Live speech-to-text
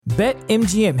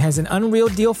BetMGM has an unreal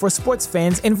deal for sports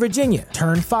fans in Virginia.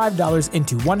 Turn $5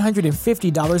 into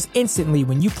 $150 instantly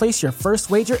when you place your first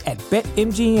wager at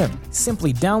BetMGM.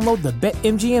 Simply download the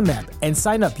BetMGM app and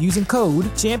sign up using code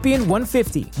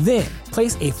Champion150. Then,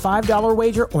 place a $5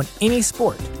 wager on any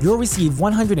sport. You'll receive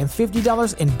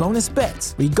 $150 in bonus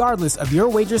bets, regardless of your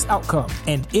wager's outcome.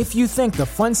 And if you think the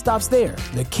fun stops there,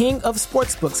 the King of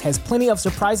Sportsbooks has plenty of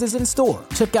surprises in store.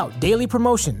 Check out daily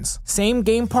promotions,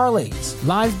 same-game parlays,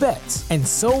 live bets, and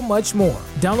so much more.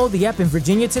 Download the app in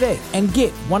Virginia today and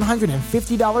get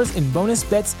 $150 in bonus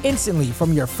bets instantly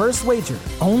from your first wager.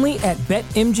 Only at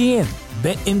BetMGM.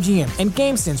 BetMGM and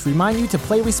GameSense remind you to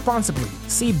play responsibly.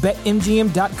 See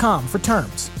BetMGM.com for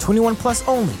terms. 21 plus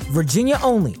only. Virginia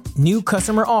only. New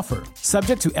customer offer.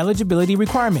 Subject to eligibility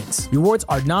requirements. Rewards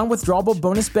are non-withdrawable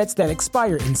bonus bets that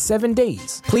expire in 7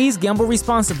 days. Please gamble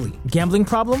responsibly. Gambling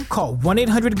problem? Call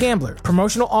 1-800-GAMBLER.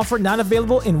 Promotional offer not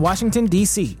available in Washington,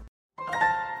 D.C.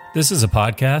 This is a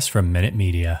podcast from Minute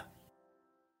Media.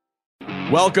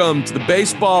 Welcome to the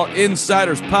Baseball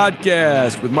Insiders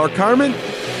Podcast with Mark Harmon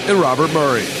and Robert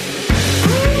Murray.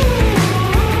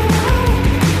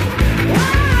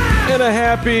 And a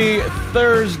happy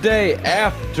Thursday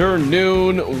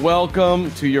afternoon.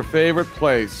 Welcome to your favorite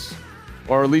place,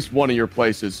 or at least one of your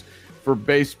places, for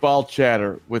baseball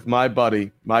chatter with my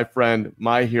buddy, my friend,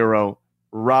 my hero,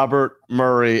 Robert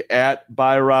Murray, at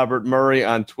by Robert Murray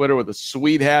on Twitter with a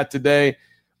sweet hat today.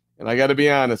 And I got to be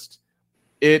honest,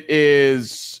 it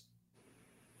is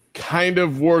kind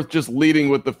of worth just leading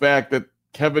with the fact that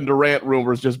Kevin Durant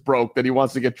rumors just broke that he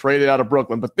wants to get traded out of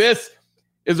Brooklyn. But this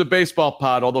is a baseball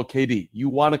pod, although, KD, you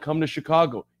want to come to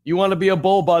Chicago. You want to be a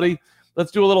Bull, buddy.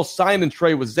 Let's do a little sign and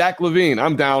trade with Zach LaVine.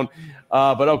 I'm down.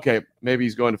 But, okay, maybe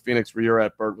he's going to Phoenix where you're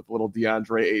at, Bert, with a little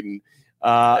DeAndre Ayton.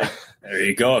 There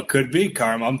you go. It could be,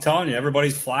 Carm. I'm telling you,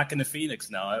 everybody's flocking to Phoenix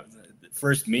now.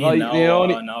 First me,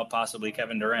 now possibly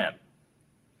Kevin Durant.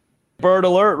 Bird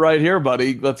alert right here,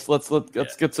 buddy. Let's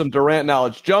get some Durant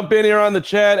knowledge. Jump in here on the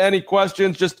chat. Any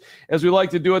questions? Just as we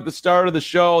like to do at the start of the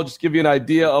show, just give you an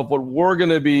idea of what we're going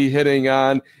to be hitting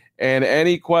on. And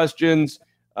any questions,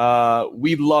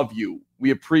 we love you.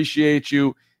 We appreciate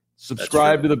you.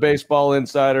 Subscribe to the Baseball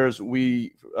Insiders.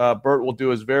 Bert will do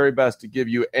his very best to give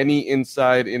you any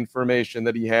inside information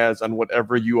that he has on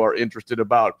whatever you are interested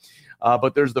about.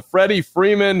 But there's the Freddie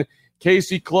Freeman,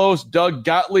 Casey Close, Doug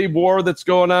Gottlieb war that's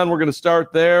going on. We're going to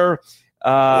start there.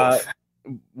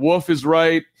 Wolf is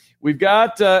right. We've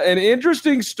got an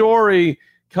interesting story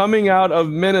coming out of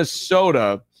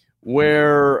Minnesota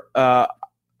where,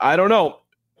 I don't know,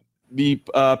 the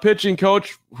pitching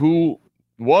coach who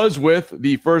was with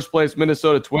the first-place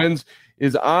Minnesota Twins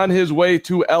is on his way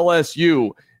to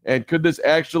LSU. And could this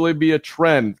actually be a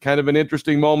trend? Kind of an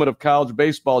interesting moment of college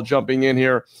baseball jumping in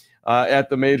here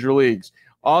at the major leagues.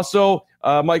 Also,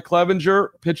 Mike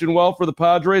Clevenger pitching well for the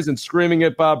Padres and screaming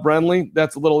at Bob Brenly.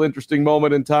 That's a little interesting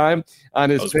moment in time on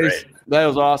his face. Great. That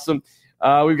was awesome.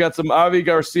 We've got some Avi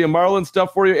Garcia Marlin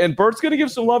stuff for you. And Bert's going to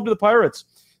give some love to the Pirates.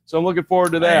 So I'm looking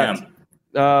forward to that.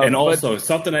 And also,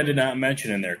 something I did not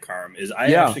mention in there, Carm, is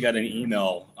I actually got an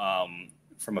email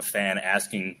from a fan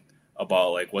asking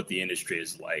about like what the industry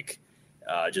is like,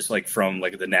 just like from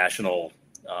like the national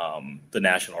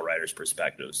writer's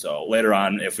perspective. So later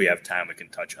on, if we have time, we can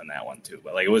touch on that one too.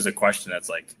 But like it was a question that's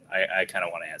like I kind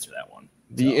of want to answer that one.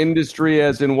 The industry,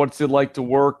 as in what's it like to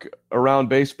work around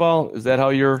baseball? Is that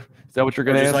what you're going to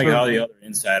answer? Just like how the other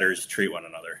insiders treat one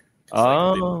another.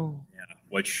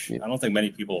 Which I don't think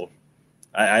many people.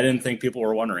 I didn't think people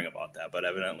were wondering about that, but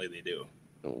evidently they do.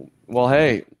 Well,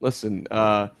 hey, listen,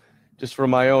 just from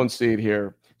my own seat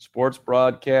here, sports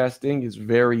broadcasting is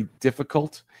very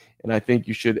difficult, and I think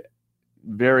you should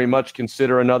very much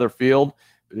consider another field.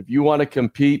 But if you want to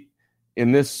compete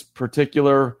in this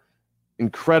particular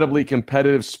incredibly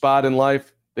competitive spot in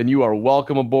life, then you are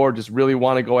welcome aboard. Just really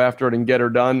want to go after it and get her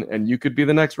done, and you could be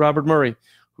the next Robert Murray,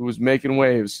 who is making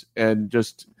waves and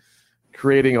just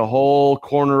creating a whole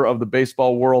corner of the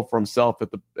baseball world for himself at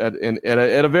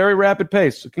a very rapid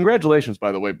pace. So congratulations,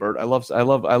 by the way, Bert. I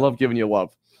love giving you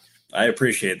love. I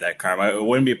appreciate that, Carm. It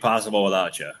wouldn't be possible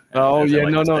without you. No.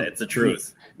 It's the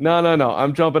truth. No.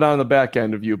 I'm jumping on the back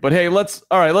end of you. But hey, let's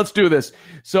do this.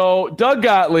 So Doug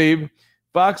Gottlieb,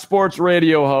 Fox Sports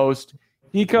radio host,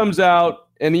 he comes out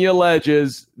and he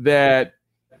alleges that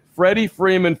Freddie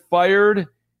Freeman fired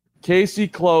Casey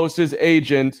Close, his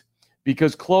agent,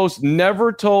 because Close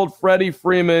never told Freddie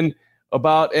Freeman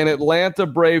about an Atlanta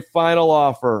Brave final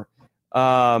offer.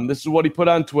 This is what he put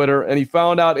on Twitter, and he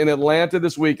found out in Atlanta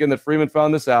this weekend that Freeman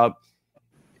found this out.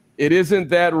 It isn't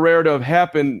that rare to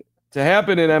happen in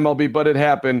MLB, but it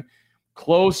happened.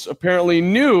 Close apparently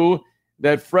knew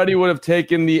that Freddie would have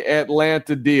taken the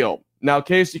Atlanta deal. Now,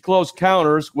 Casey Close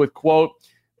counters with, quote,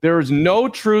 "There is no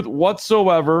truth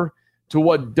whatsoever to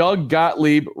what Doug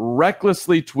Gottlieb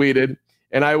recklessly tweeted,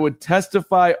 and I would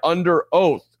testify under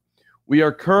oath. We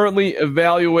are currently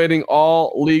evaluating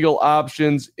all legal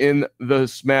options in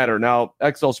this matter." Now,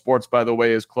 XL Sports, by the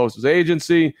way, is Close's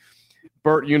agency.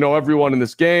 Bert, you know everyone in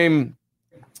this game,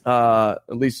 at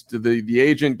least the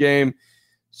agent game.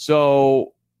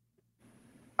 So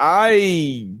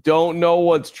I don't know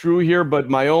what's true here, but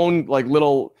my own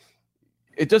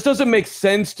it just doesn't make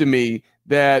sense to me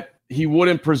that he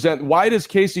wouldn't present. Why does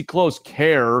Casey Close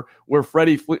care where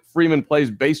Freddie Freeman plays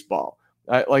baseball?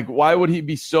 Why would he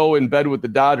be so in bed with the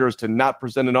Dodgers to not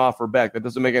present an offer back? That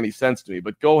doesn't make any sense to me.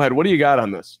 But go ahead. What do you got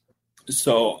on this?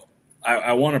 So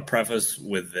I want to preface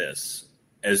with this.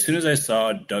 As soon as I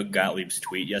saw Doug Gottlieb's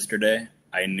tweet yesterday,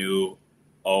 I knew,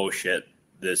 oh, shit,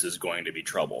 this is going to be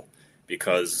trouble.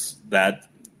 Because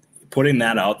putting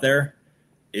that out there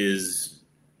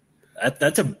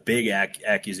that's a big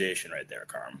accusation right there,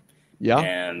 Carm. Yeah.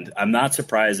 And I'm not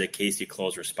surprised that Casey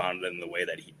Close responded in the way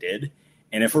that he did.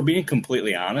 And if we're being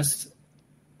completely honest,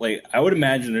 I would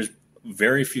imagine there's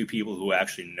very few people who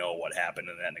actually know what happened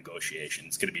in that negotiation.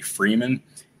 It's going to be Freeman.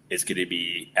 It's going to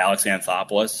be Alex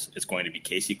Anthopoulos. It's going to be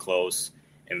Casey Close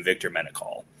and Victor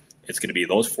Menacall. It's going to be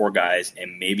those four guys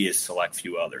and maybe a select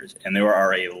few others. And there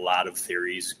are a lot of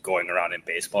theories going around in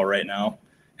baseball right now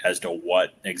as to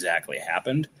what exactly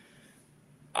happened.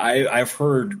 I've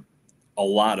heard a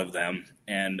lot of them,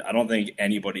 and I don't think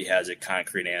anybody has a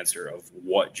concrete answer of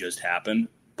what just happened.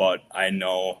 But I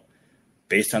know,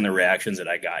 based on the reactions that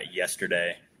I got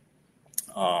yesterday,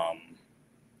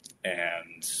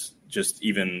 and just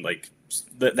even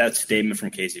that statement from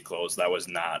Casey Close, that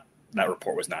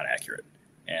report was not accurate.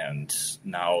 And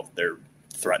now they're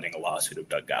threatening a lawsuit of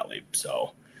Doug Gottlieb.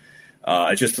 So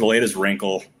it's just the latest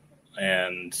wrinkle.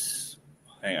 And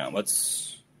hang on,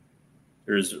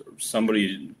 there's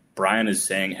somebody, Brian is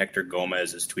saying Hector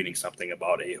Gomez is tweeting something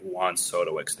about a Juan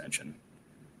Soto extension.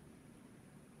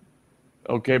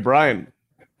 Okay, Brian.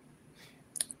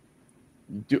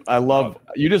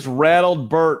 You just rattled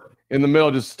Bert in the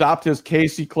middle, just stopped his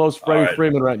Casey Close Freddie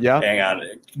Freeman. Right? Yeah. Hang on.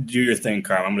 Do your thing,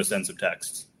 Carm. I'm going to send some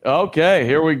texts. Okay,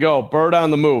 here we go. Bert on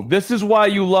the move. This is why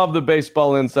you love the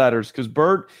Baseball Insiders, because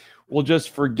Bert will just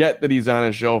forget that he's on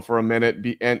a show for a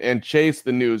minute and chase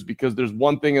the news, because there's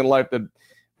one thing in life that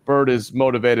Bert is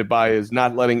motivated by is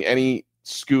not letting any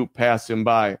scoop pass him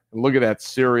by. And look at that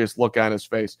serious look on his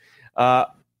face.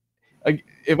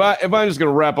 If I'm just going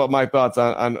to wrap up my thoughts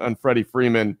on Freddie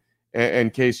Freeman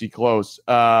and Casey Close,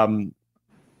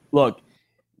 look,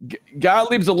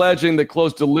 Gottlieb's alleging that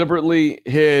Close deliberately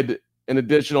hid an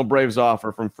additional Braves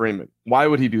offer from Freeman. Why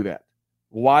would he do that?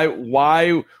 Why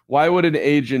would an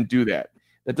agent do that?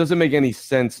 That doesn't make any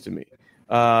sense to me.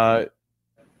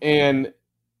 And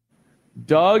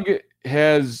Doug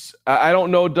I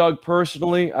don't know Doug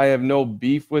personally. I have no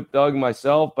beef with Doug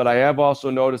myself, but I have also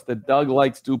noticed that Doug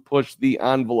likes to push the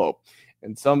envelope.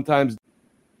 And sometimes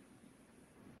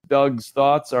Doug's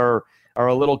thoughts are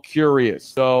a little curious.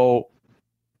 So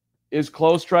is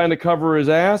Close trying to cover his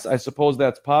ass? I suppose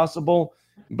that's possible.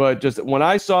 But just when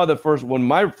I saw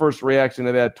my first reaction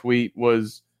to that tweet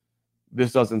was,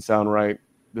 this doesn't sound right.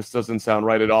 This doesn't sound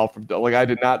right at all. I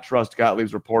did not trust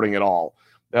Gottlieb's reporting at all.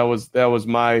 That was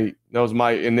my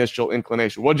initial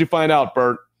inclination. What'd you find out,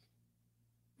 Bert?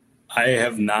 I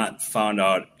have not found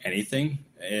out anything,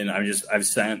 and I've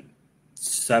sent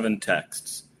 7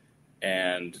 texts,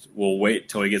 and we'll wait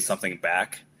till we get something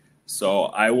back. So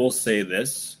I will say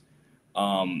this.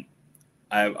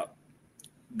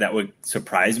 That would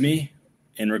surprise me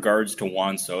in regards to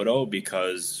Juan Soto,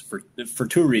 because for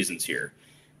 2 reasons here.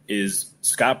 Is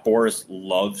Scott Boras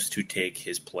loves to take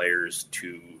his players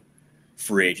to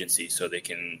free agency so they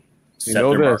can set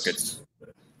their markets.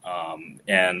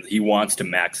 And he wants to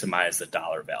maximize the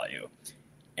dollar value.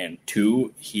 And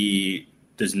 2, he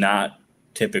does not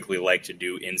typically like to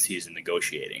do in-season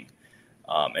negotiating.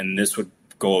 And this would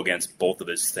go against both of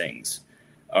his things,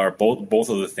 or both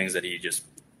of the things that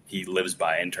he lives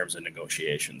by in terms of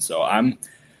negotiation. So I'm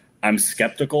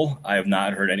skeptical. I have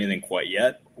not heard anything quite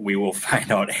yet. We will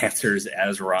find out answers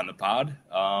as we're on the pod.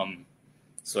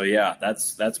 So yeah,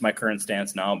 that's my current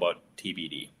stance now, but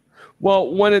TBD.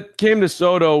 Well, when it came to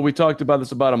Soto, we talked about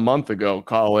this about a month ago,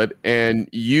 call it, and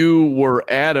you were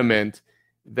adamant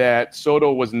that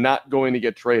Soto was not going to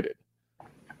get traded.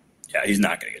 Yeah, he's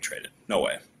not going to get traded. No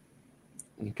way.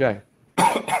 Okay.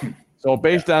 So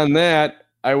based on that,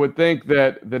 I would think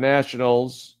that the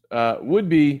Nationals would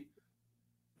be,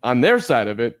 on their side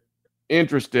of it,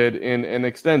 interested in an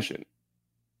extension.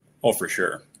 Oh, for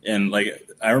sure. And like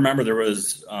I remember there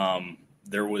was some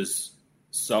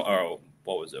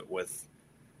what was it with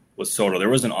Soto? There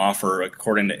was an offer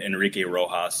according to Enrique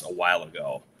Rojas a while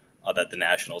ago that the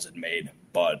Nationals had made,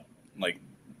 but like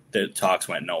the talks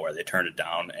went nowhere. They turned it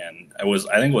down, and I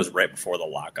think it was right before the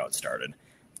lockout started.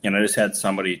 And I just had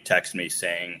somebody text me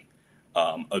saying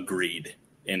agreed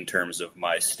in terms of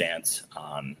my stance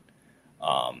on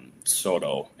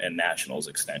Soto and Nationals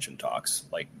extension talks,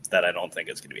 like that. I don't think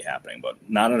it's going to be happening, but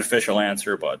not an official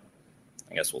answer, but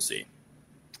I guess we'll see.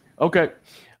 Okay.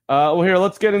 Well, here,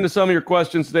 let's get into some of your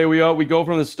questions today. We go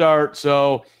from the start.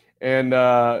 So, and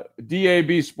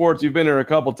DAB Sports, you've been here a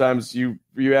couple times. You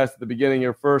asked at the beginning,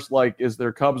 your first, like, is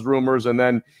there Cubs rumors? And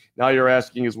then now you're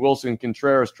asking, is Wilson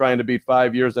Contreras trying to beat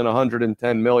 5 years and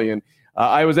 $110 million?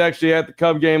 I was actually at the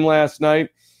Cub game last night.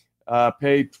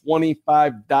 Paid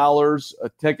 $25 a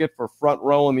ticket for front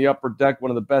row in the upper deck,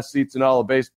 one of the best seats in all of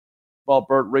baseball.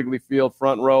 Burt Wrigley Field,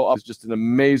 front row. It was just an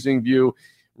amazing view.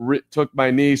 Took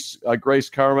my niece, Grace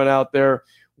Carmen, out there.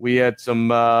 We had some.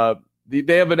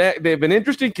 They have an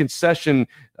interesting concession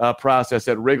process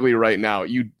at Wrigley right now.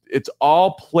 It's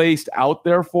all placed out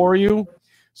there for you,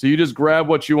 so you just grab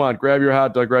what you want. Grab your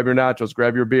hot dog, grab your nachos,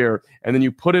 grab your beer, and then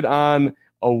you put it on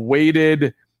a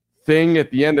weighted thing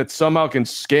at the end that somehow can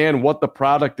scan what the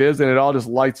product is, and it all just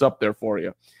lights up there for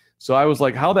you. So I was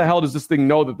like, how the hell does this thing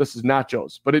know that this is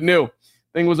nachos? But it knew.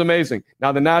 Thing was amazing.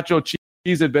 Now the nacho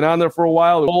cheese had been on there for a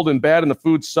while. It was old and bad, and the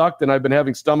food sucked, and I've been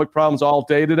having stomach problems all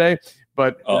day today.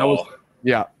 But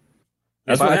yeah.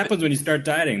 That's what happens when you start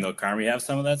dieting, though, Carm. You have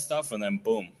some of that stuff, and then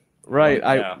boom. Right.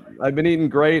 I've been eating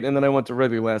great, and then I went to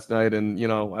Wrigley last night, and,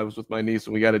 I was with my niece,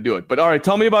 and we got to do it. But, all right,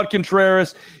 tell me about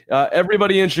Contreras.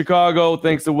 Everybody in Chicago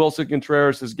thinks that Wilson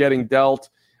Contreras is getting dealt.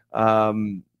 I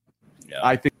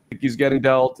think he's getting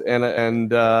dealt,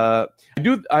 and I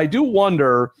do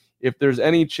wonder if there's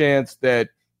any chance that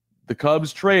the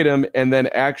Cubs trade him and then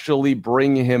actually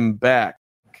bring him back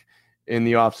in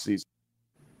the offseason.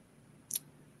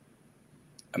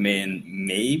 I mean,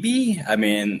 maybe.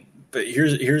 But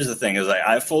here's the thing: is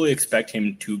I fully expect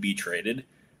him to be traded,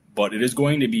 but it is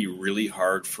going to be really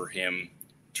hard for him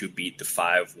to beat the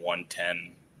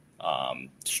 5-110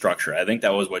 structure. I think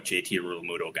that was what JT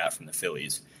Realmuto got from the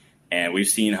Phillies, and we've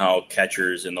seen how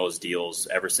catchers in those deals,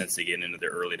 ever since they get into their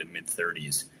early to mid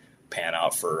 30s, pan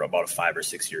out for about a 5 or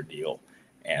 6 year deal.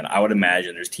 And I would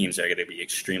imagine there's teams that are going to be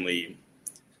extremely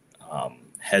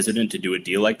hesitant to do a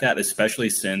deal like that, especially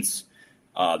since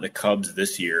the Cubs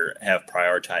this year have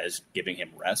prioritized giving him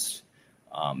rest.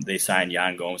 They signed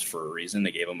Yan Gomes for a reason.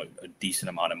 They gave him a decent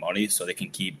amount of money so they can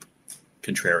keep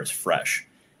Contreras fresh.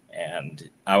 And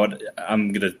I'll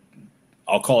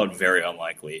call it very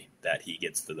unlikely that he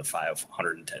gets to the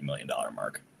 $510 million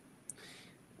mark.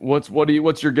 What's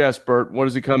your guess, Bert? What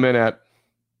does he come in at?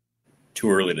 Too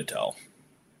early to tell.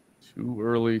 Too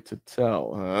early to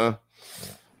tell, huh?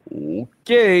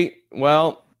 Okay.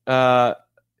 Well,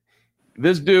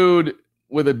 this dude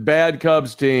with a bad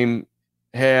Cubs team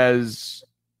there's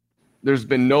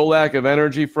been no lack of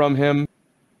energy from him.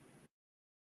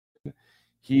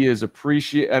 He is the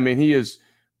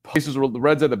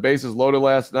Reds had the bases loaded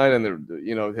last night, and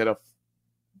hit a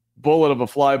bullet of a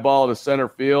fly ball to center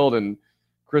field, and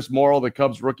Chris Morrill, the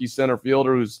Cubs rookie center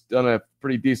fielder, who's done a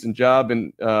pretty decent job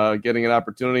in getting an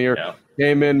opportunity here,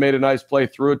 came in, made a nice play,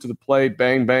 threw it to the plate,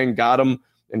 bang, bang, got him.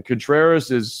 And Contreras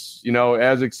is,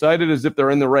 as excited as if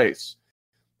they're in the race.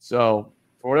 So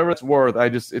for whatever it's worth,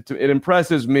 it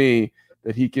impresses me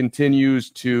that he continues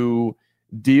to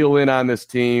deal in on this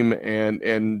team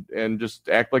and just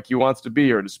act like he wants to be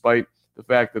here, despite the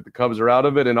fact that the Cubs are out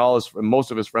of it and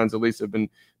most of his friends at least have been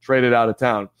traded out of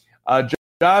town.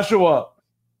 Joshua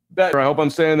Better. I hope I'm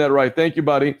saying that right. Thank you,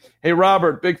 buddy. Hey,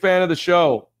 Robert, big fan of the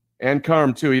show. And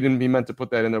Carm, too. He meant to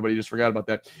put that in there, but he just forgot about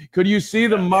that. Could you see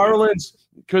the Marlins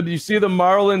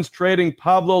trading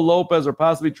Pablo Lopez or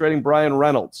possibly trading Brian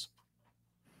Reynolds?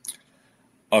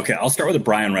 Okay, I'll start with the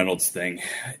Brian Reynolds thing.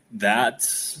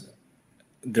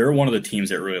 They're one of the teams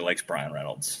that really likes Brian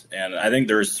Reynolds. And I think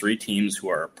there's 3 teams who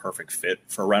are a perfect fit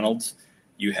for Reynolds.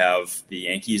 You have the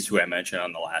Yankees, who I mentioned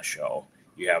on the last show.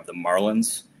 You have the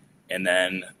Marlins. And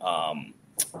then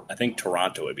I think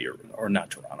Toronto would be, or not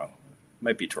Toronto. It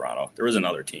might be Toronto. There was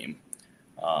another team.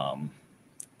 Trying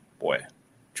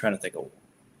to think of.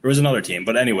 There was another team,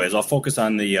 but anyways, I'll focus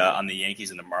on the Yankees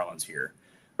and the Marlins here.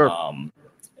 Sure.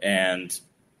 And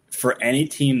for any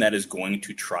team that is going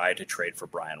to try to trade for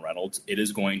Brian Reynolds, it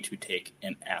is going to take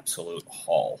an absolute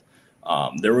haul.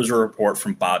 There was a report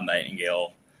from Bob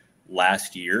Nightingale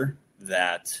last year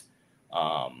that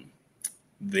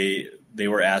they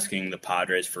were asking the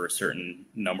Padres for a certain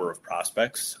number of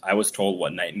prospects. I was told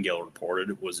what Nightingale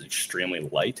reported was extremely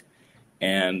light.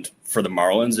 And for the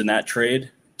Marlins in that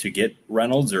trade to get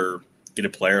Reynolds or get a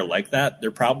player like that,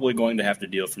 they're probably going to have to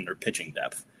deal from their pitching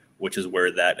depth, which is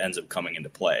where that ends up coming into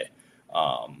play.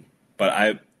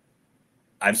 But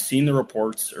I've seen the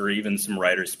reports, or even some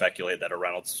writers speculate that a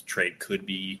Reynolds trade could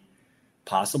be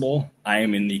possible. I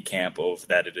am in the camp of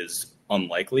that it is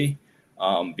unlikely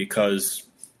because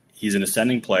he's an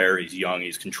ascending player. He's young.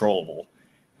 He's controllable.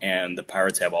 And the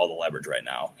Pirates have all the leverage right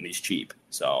now, and he's cheap.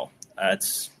 So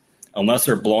unless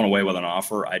they're blown away with an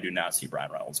offer, I do not see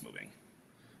Brian Reynolds moving.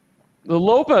 The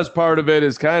Lopez part of it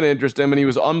is kind of interesting. I mean, he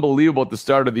was unbelievable at the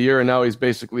start of the year, and now he's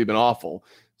basically been awful.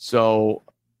 So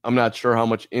I'm not sure how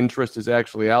much interest is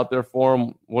actually out there for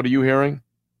him. What are you hearing?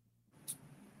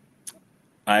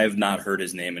 I have not heard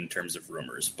his name in terms of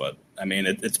rumors, but I mean,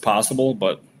 it's possible,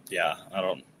 but yeah,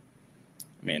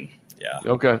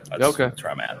 Okay. That's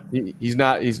where I'm at. He's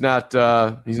not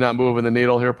moving the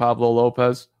needle here, Pablo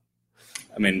Lopez.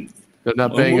 I mean, they're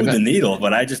not paying the needle,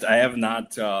 but I have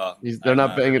not. They're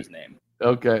not paying his name.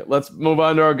 Okay, let's move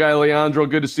on to our guy Leandro.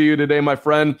 Good to see you today, my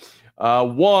friend.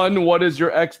 One, what is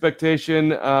your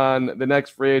expectation on the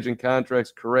next free agent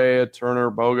contracts? Correa, Turner,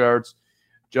 Bogarts,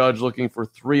 Judge looking for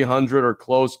 300 or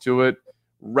close to it.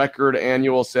 Record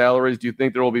annual salaries. Do you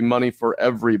think there will be money for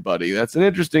everybody? That's an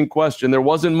interesting question. There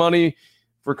wasn't money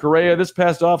for Correa this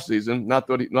past offseason, not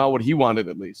what he wanted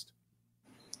at least.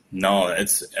 No,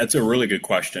 that's a really good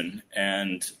question.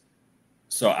 And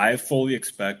so I fully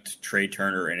expect Trey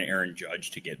Turner and Aaron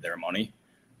Judge to get their money.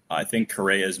 I think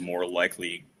Correa is more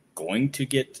likely going to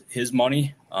get his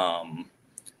money,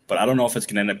 but I don't know if it's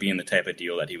going to end up being the type of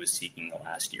deal that he was seeking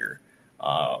last year.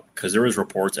 Because there was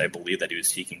reports, I believe, that he was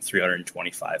seeking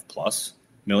 $325+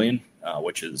 million,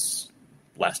 which is,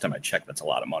 last time I checked, that's a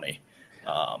lot of money.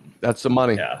 That's some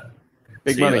money. Yeah,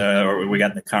 big money. We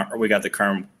got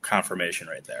the confirmation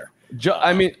right there.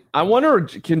 I mean, I wonder,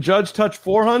 can Judge touch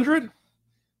 400?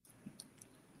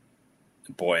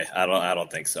 Boy, I don't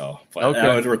think so. But okay.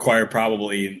 That would require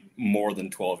probably more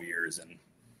than 12 years, and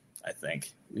I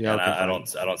think. Yeah, and I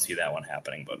don't see that one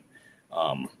happening, but.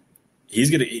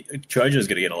 Judge is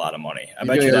gonna get a lot of money. I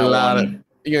bet you that one.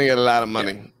 You're gonna get a lot of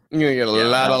money. You're gonna get a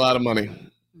lot of money.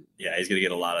 Yeah, he's gonna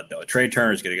get a lot of dough. Trey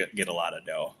Turner's gonna get a lot of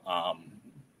dough.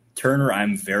 Turner,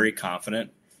 I'm very confident,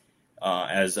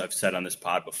 as I've said on this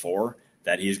pod before,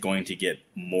 that he's going to get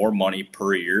more money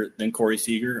per year than Corey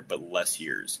Seager, but less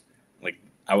years. Like,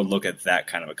 I would look at that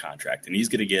kind of a contract, and he's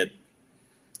gonna get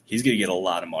a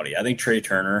lot of money. I think Trey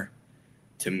Turner,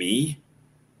 to me,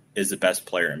 is the best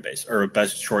player in base or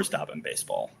best shortstop in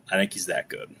baseball. I think he's that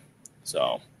good.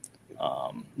 So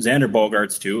Xander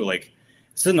Bogaerts too. Like,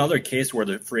 this is another case where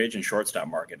the free agent shortstop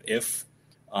market, hang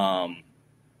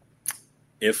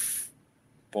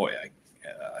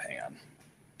on,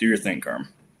 do your thing, Carm.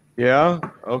 Yeah.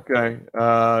 Okay.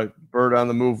 Bird on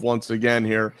the move once again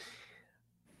here.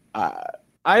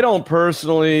 I don't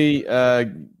personally, I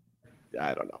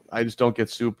don't know. I just don't get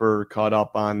super caught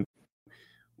up on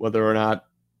whether or not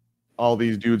all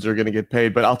these dudes are going to get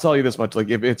paid. But I'll tell you this much, like,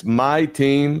 if it's my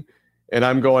team and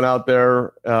I'm going out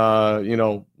there,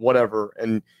 whatever,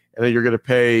 and then you're going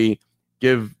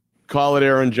to call it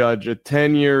Aaron Judge, a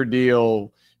 10-year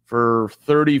deal for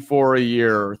 $34 a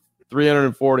year,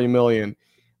 $340 million.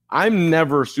 I'm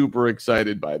never super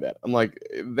excited by that. I'm like,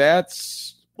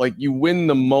 that's like, you win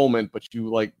the moment, but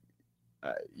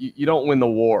you don't win the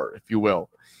war, if you will.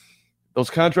 Those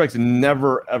contracts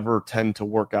never, ever tend to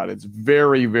work out. It's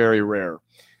very, very rare.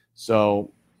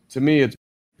 So to me, it's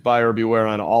buyer beware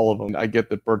on all of them. I get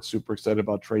that Bert's super excited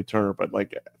about Trey Turner, but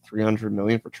like $300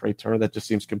 million for Trey Turner, that just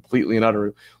seems completely and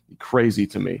utterly crazy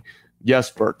to me.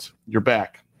 Yes, Bert, you're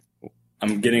back.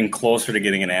 I'm getting closer to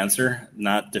getting an answer.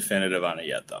 Not definitive on it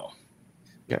yet, though.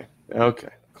 Okay.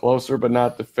 Closer, but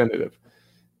not definitive.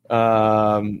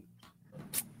 That's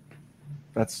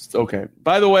okay.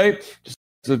 By the way, just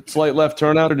a slight left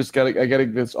turnout. I got to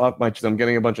get this off my chest. I'm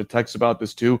getting a bunch of texts about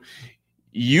this too.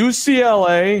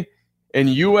 UCLA and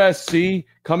USC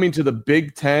coming to the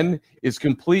Big Ten is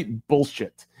complete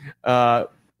bullshit. That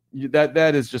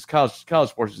is just college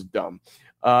sports is dumb.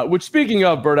 Which, speaking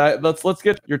of, Bert, let's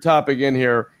get your topic in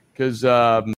here, because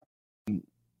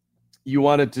you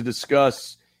wanted to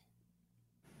discuss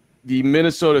the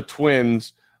Minnesota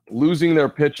Twins losing their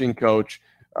pitching coach,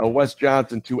 Wes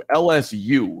Johnson, to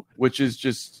LSU, which is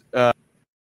just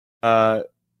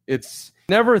it's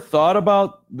never thought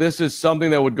about this as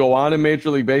something that would go on in Major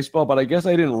League Baseball, but I guess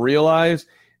I didn't realize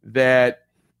that,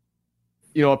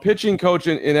 a pitching coach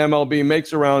in MLB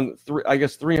makes around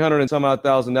 $300 and some odd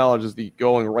 $1,000 is the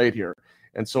going rate here.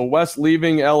 And so Wes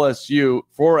leaving LSU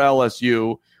for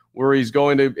LSU, where he's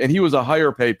going to, and he was a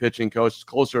higher paid pitching coach,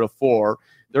 closer to 4.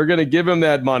 They're going to give him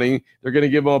that money. They're going to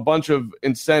give him a bunch of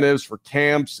incentives for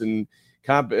camps and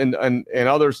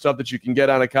other stuff that you can get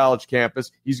on a college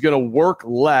campus. He's going to work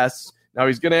less. Now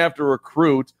he's going to have to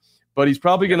recruit, but he's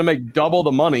probably going to make double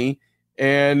the money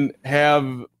and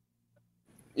have,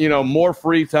 more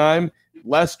free time,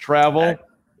 less travel,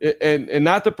 and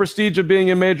not the prestige of being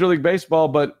in Major League Baseball.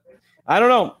 But I don't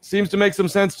know. Seems to make some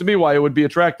sense to me why it would be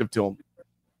attractive to him.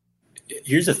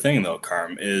 Here's the thing, though,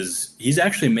 Carm, is he's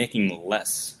actually making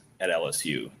less at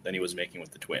LSU than he was making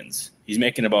with the Twins. He's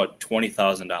making about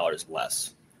 $20,000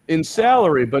 less in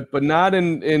salary, but not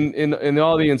in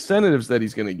all the incentives that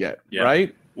he's going to get,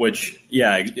 right? Which,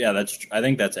 I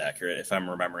think that's accurate if I'm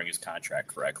remembering his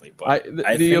contract correctly. But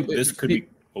I think this could be.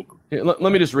 Let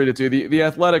me just read it to you. The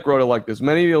Athletic wrote it like this: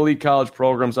 many of the elite college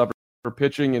programs offer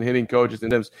pitching and hitting coaches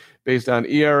incentives based on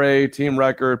ERA, team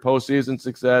record, postseason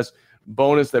success.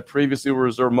 Bonus that previously were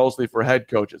reserved mostly for head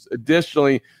coaches.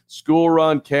 Additionally,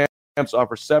 school-run camps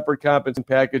offer separate compensation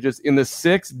packages in the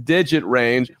 6-digit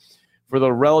range for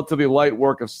the relatively light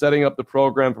work of setting up the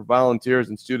program for volunteers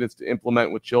and students to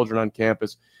implement with children on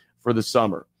campus for the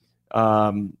summer.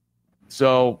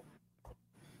 So,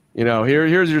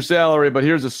 here's your salary, but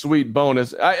here's a sweet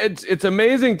bonus. It's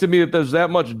amazing to me that there's that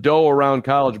much dough around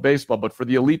college baseball, but for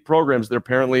the elite programs, there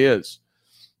apparently is.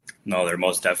 No, there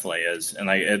most definitely is. And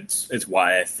it's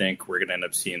why I think we're going to end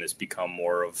up seeing this become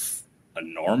more of a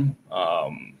norm.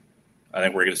 I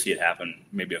think we're going to see it happen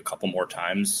maybe a couple more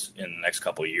times in the next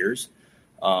couple of years.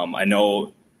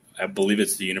 I believe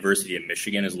it's the University of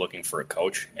Michigan is looking for a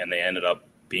coach, and they ended up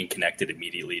being connected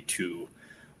immediately to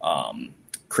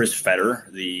Chris Fetter,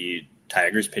 the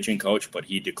Tigers pitching coach, but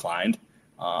he declined.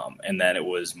 And then it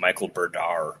was Michael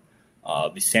Berdar,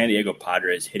 the San Diego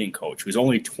Padres hitting coach, who's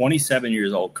only 27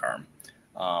 years old, Carm.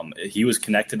 He was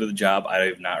connected to the job. I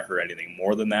have not heard anything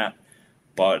more than that,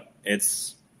 but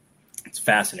it's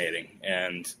fascinating.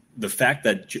 And the fact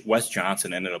that Wes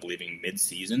Johnson ended up leaving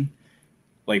mid-season,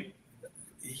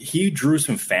 he drew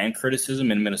some fan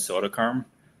criticism in Minnesota, Carm,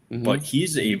 but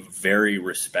he's a very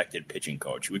respected pitching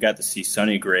coach. We got to see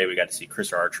Sonny Gray. We got to see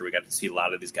Chris Archer. We got to see a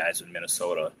lot of these guys in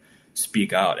Minnesota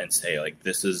speak out and say,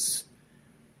 this is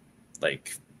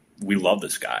 – we love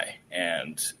this guy.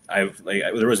 And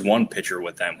there was one pitcher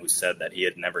with them who said that he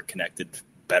had never connected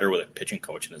better with a pitching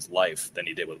coach in his life than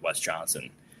he did with Wes Johnson.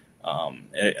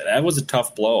 That was a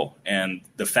tough blow. And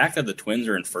the fact that the Twins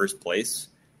are in first place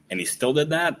and he still did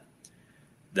that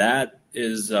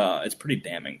is it's pretty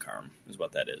damning, Carm, is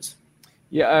what that is.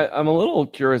 Yeah, I'm a little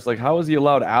curious. How is he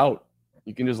allowed out?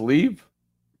 You can just leave?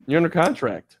 You're under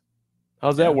contract.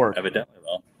 How's that work? Evidently,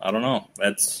 though. I don't know.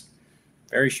 That's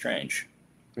very strange.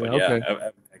 But okay.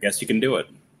 I guess you can do it.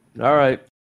 All right.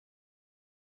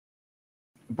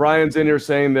 Brian's in here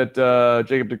saying that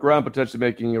Jacob deGrom potentially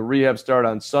making a rehab start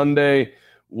on Sunday.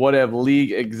 What have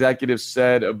league executives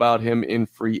said about him in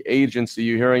free agency?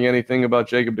 You hearing anything about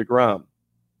Jacob deGrom?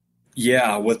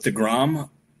 Yeah, with deGrom,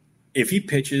 if he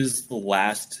pitches the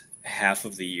last half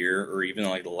of the year or even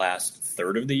the last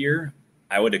third of the year,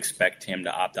 I would expect him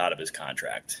to opt out of his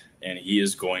contract. And he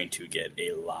is going to get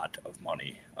a lot of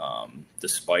money,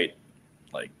 despite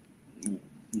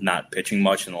not pitching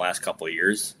much in the last couple of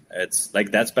years. It's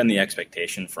that's been the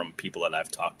expectation from people that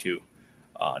I've talked to.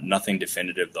 Nothing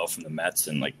definitive though from the Mets,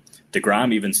 and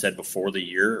deGrom even said before the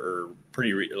year, or I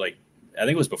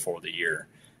think it was before the year,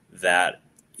 that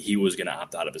he was going to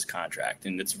opt out of his contract.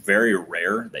 And it's very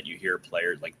rare that you hear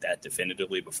players like that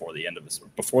definitively before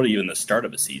even the start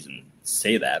of a season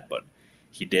say that, but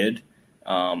he did.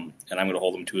 And I'm going to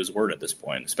hold him to his word at this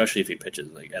point, especially if he pitches,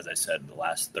 as I said, the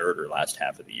last third or last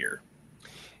half of the year.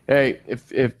 Hey,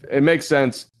 if it makes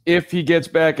sense, if he gets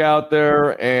back out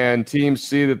there and teams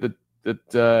see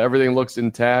that everything looks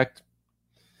intact,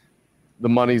 the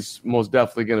money's most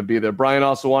definitely going to be there. Brian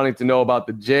also wanting to know about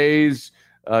the Jays.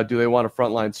 Do they want a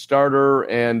frontline starter?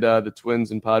 And the Twins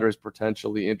and Padres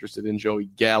potentially interested in Joey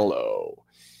Gallo.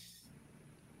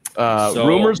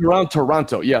 Rumors around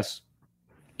Toronto, yes.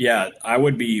 Yeah, I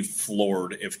would be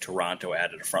floored if Toronto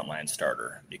added a frontline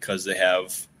starter because they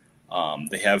have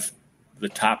the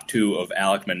top two of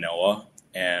Alek Manoah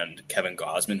and Kevin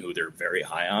Gausman, who they're very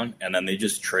high on, and then they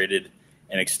just traded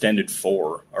an extended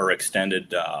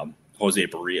Jose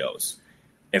Barrios.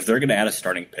 If they're going to add a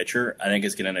starting pitcher, I think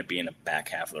it's going to end up being a back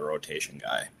half of the rotation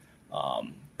guy.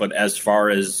 But as far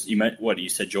as you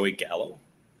said Joey Gallo?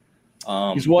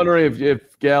 He's wondering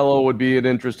if Gallo would be an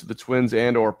interest to the Twins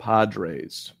and or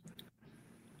Padres.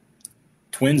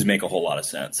 Twins make a whole lot of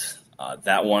sense.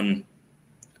 That one,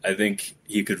 I think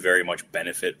he could very much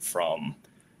benefit from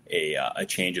a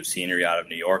change of scenery out of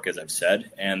New York, as I've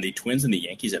said. And the Twins and the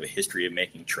Yankees have a history of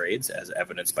making trades, as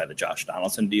evidenced by the Josh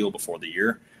Donaldson deal before the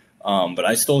year. But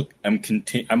I still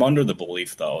I'm under the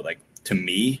belief, though, like, to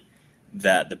me,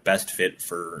 that the best fit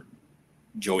for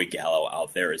Joey Gallo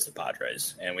out there is the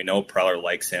Padres. And we know Preller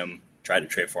likes him, tried to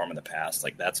trade for him in the past.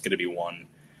 Like, that's going to be one.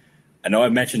 I know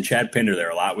I've mentioned Chad Pinder there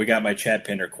a lot. We got my Chad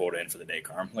Pinder quote in for the day,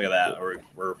 Carm. Look at that.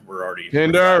 We're already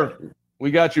Pinder.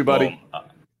 We got you, buddy.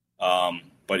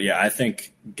 But yeah, I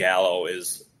think Gallo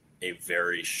is a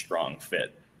very strong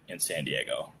fit in San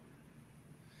Diego.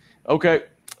 Okay.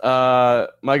 My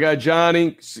guy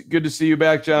Johnny, good to see you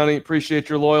back, Johnny. Appreciate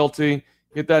your loyalty.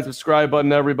 Hit that subscribe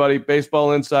button, everybody.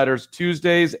 Baseball Insiders,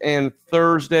 Tuesdays and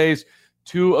Thursdays,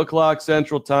 2:00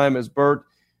 Central Time, as Bert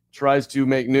tries to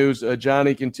make news.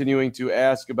 Johnny continuing to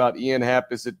ask about Ian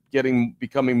Happ. Is it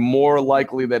becoming more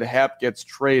likely that Happ gets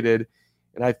traded?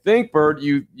 And I think, Bert,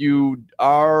 you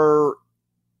are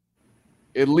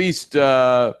at least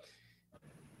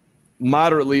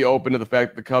moderately open to the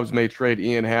fact that the Cubs may trade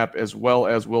Ian Happ as well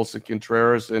as Wilson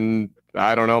Contreras and,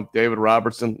 I don't know, David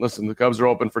Robertson. Listen, the Cubs are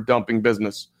open for dumping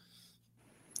business.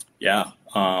 Yeah.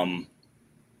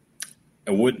 It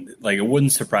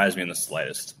wouldn't surprise me in the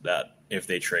slightest that if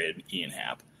they trade Ian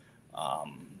Happ,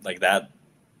 like that,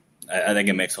 I think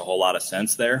it makes a whole lot of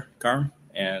sense there, Carm.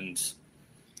 And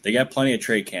they got plenty of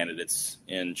trade candidates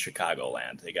in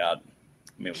Chicagoland.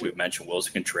 We've mentioned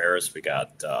Wilson Contreras. We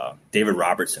got David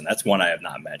Robertson. That's one I have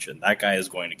not mentioned. That guy is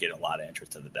going to get a lot of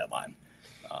interest at the deadline.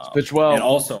 Pitch well. And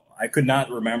also, I could not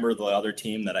remember the other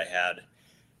team that I had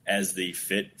as the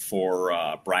fit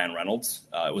for Brian Reynolds.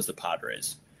 It was the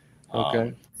Padres.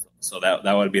 Okay. So that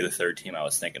would be the third team I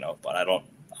was thinking of, but I don't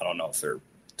know if they're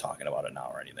talking about it now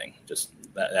or anything. I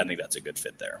think that's a good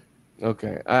fit there.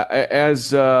 Okay.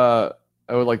 I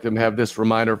would like to have this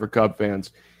reminder for Cub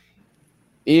fans.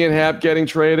 Ian Happ getting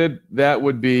traded, that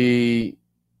would be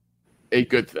a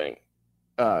good thing.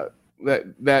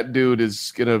 That dude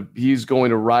he's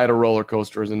going to ride a roller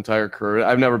coaster his entire career.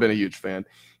 I've never been a huge fan.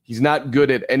 He's not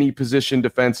good at any position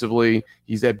defensively.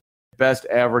 He's at best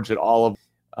average at all of.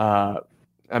 I'm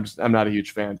not a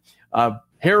huge fan.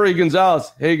 Harry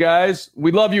Gonzalez. Hey guys,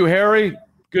 we love you, Harry.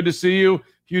 Good to see you.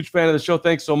 Huge fan of the show.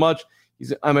 Thanks so much.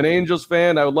 I'm an Angels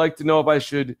fan. I would like to know if I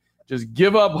should just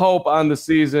give up hope on the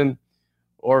season,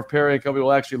 or if Perry and company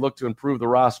will actually look to improve the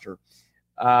roster.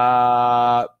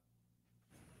 I'm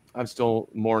still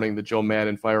mourning the Joe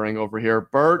Madden firing over here.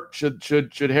 Bert,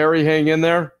 should Harry hang in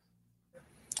there?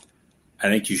 I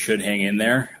think you should hang in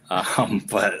there,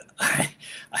 but I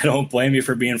don't blame you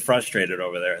for being frustrated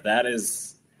over there.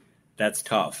 That's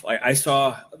tough. I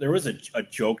saw there was a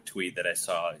joke tweet that I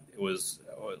saw. It was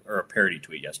or a parody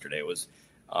tweet yesterday. It was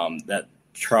that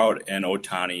Trout and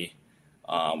Ohtani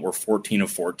were 14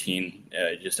 of 14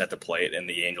 just at the plate, and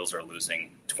the Angels are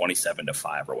losing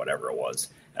 27-5 or whatever it was.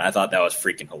 And I thought that was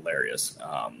freaking hilarious.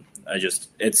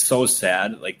 It's so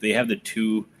sad. Like, they have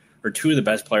two of the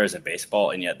best players in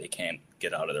baseball, and yet they can't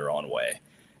get out of their own way.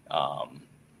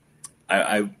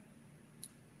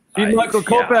 Beat Michael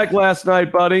Kopech last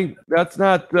night, buddy. That's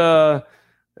not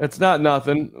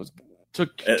nothing.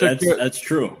 That's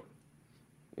true.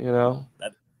 You know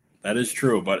that is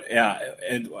true. But yeah,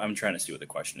 and I'm trying to see what the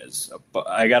question is. But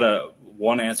I got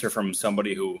one answer from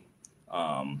somebody who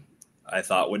I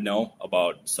thought would know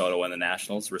about Soto and the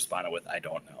Nationals. Responded with, "I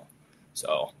don't know."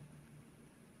 So,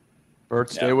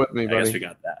 Bert, stay with me, buddy. I guess we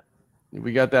got that.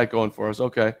 We got that going for us.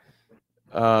 Okay.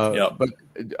 Yep. But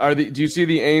do you see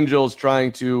the Angels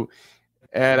trying to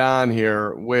add on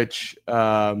here? Which,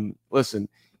 listen,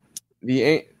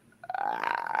 let's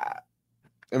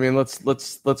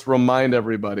remind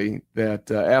everybody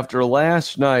that after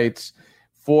last night's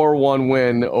 4-1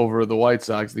 win over the White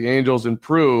Sox, the Angels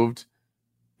improved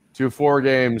to 4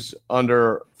 games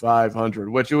under 500,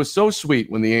 which it was so sweet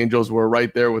when the Angels were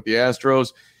right there with the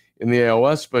Astros in the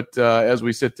AOS. But as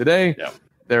we sit today,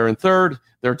 they're in third.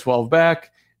 They're 12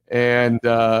 back, and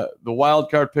the wild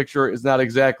card picture is not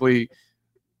exactly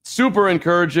super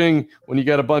encouraging when you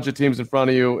got a bunch of teams in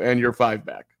front of you and you're 5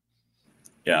 back.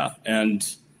 Yeah, and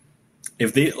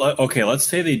if let's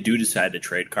say they do decide to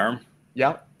trade Carm.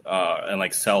 Yeah.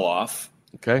 And sell off.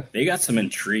 Okay. They got some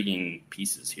intriguing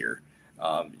pieces here.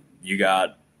 You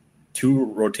got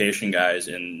 2 rotation guys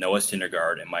in Noah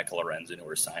Syndergaard and Michael Lorenzen who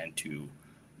are signed to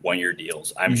 1-year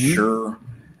deals. I'm sure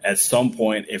at some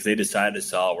point, if they decide to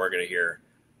sell, we're going to hear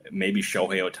maybe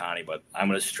Shohei Ohtani, but I'm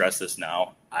going to stress this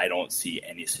now. I don't see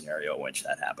any scenario in which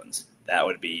that happens. That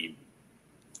would be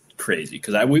crazy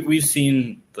because we've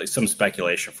seen some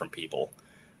speculation from people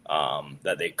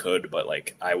that they could, but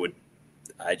I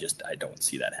don't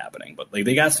see that happening. But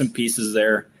they got some pieces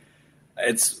there.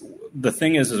 It's the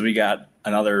thing is we got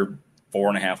another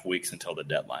 4.5 weeks until the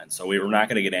deadline. So we're not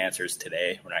going to get answers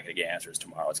today. We're not going to get answers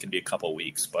tomorrow. It's going to be a couple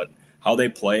weeks. But how they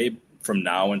play from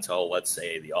now until, let's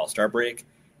say, the All-Star break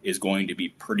is going to be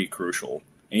pretty crucial.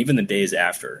 And even the days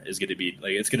after is going to be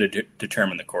it's going to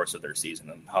determine the course of their season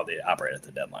and how they operate at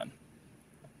the deadline.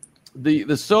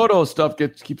 The Soto stuff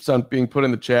keeps on being put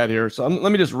in the chat here. So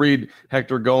let me just read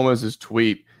Hector Gomez's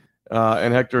tweet.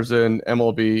 And Hector's an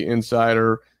MLB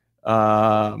insider.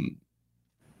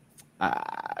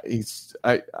 He's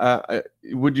got,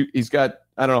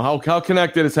 I don't know how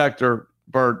connected is Hector,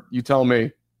 Bert? You tell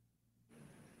me.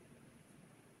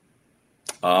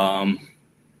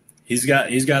 He's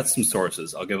got some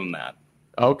sources. I'll give him that.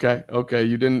 Okay.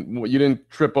 You didn't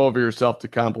trip over yourself to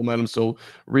compliment him. So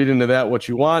read into that what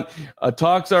you want.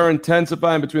 Talks are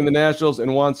intensifying between the Nationals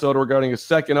and Juan Soto regarding a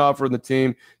second offer in the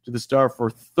team to the Star for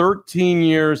 13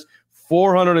 years,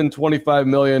 $425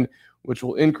 million, which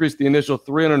will increase the initial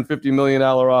 $350 million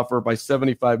offer by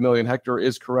 $75 million. Hector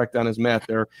is correct on his math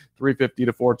there. 350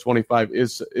 to 425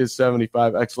 is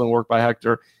 75. Excellent work by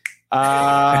Hector.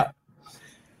 Yeah.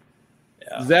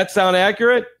 Does that sound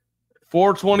accurate?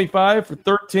 425 for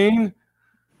 13.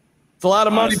 It's a lot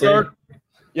of money, Bert.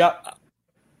 Yeah.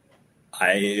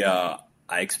 I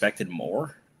expected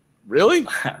more. Really?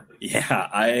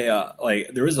 Yeah.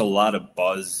 There was a lot of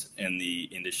buzz in the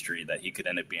industry that he could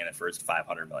end up being a first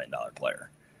 $500 million player.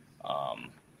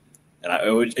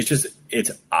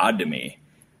 It's odd to me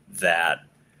that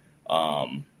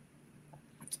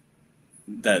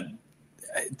that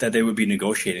they would be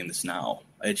negotiating this now.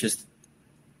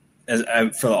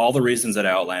 For all the reasons that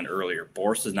I outlined earlier,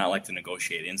 Boris does not like to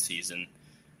negotiate in season.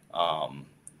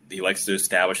 He likes to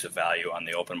establish the value on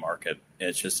the open market.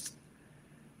 It's just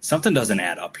something doesn't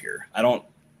add up here.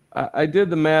 I did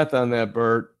the math on that,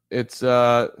 Bert. It's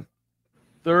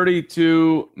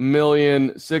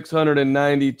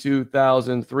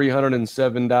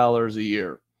 $32,692,307 a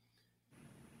year.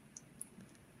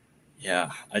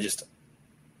 Yeah,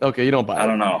 okay. You don't buy it. I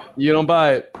don't know. You don't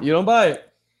buy it.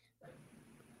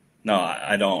 No,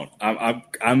 I don't.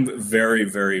 I'm very,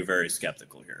 very, very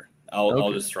skeptical here.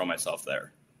 I'll just throw myself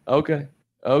there. Okay.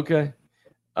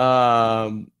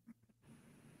 I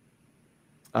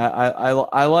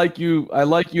like you. I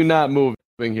like you not moving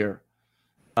here.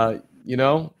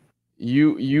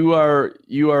 You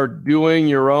are doing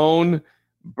your own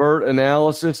Bert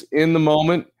analysis in the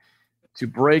moment to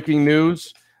breaking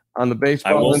news on the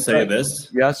baseball. I will Insight. say this.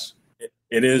 Yes,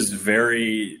 it is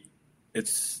very.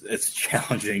 It's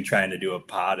challenging trying to do a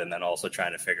pod and then also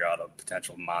trying to figure out a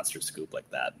potential monster scoop like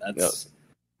that. That's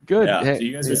good. Yeah. Hey, so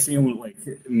you guys are seeing like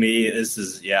me. This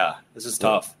is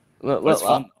tough. It's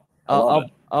fun.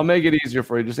 I'll make it easier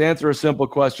for you. Just answer a simple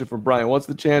question for Brian. What's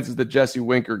the chances that Jesse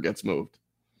Winker gets moved?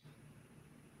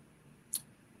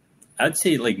 I'd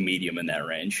say like medium in that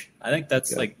range. I think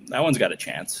that's that one's got a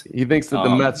chance. He thinks that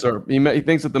the Mets are. He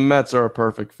thinks that the Mets are a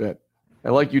perfect fit. I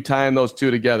like you tying those two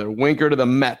together. Winker to the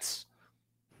Mets.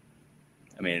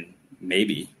 I mean,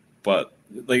 maybe, but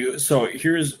so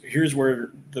here's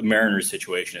where the Mariners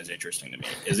situation is interesting to me.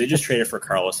 Is they just traded for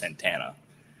Carlos Santana?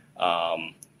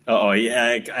 I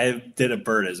did a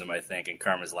birdism, I think, and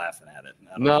Karma's laughing at it.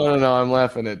 No, I'm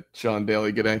laughing at Sean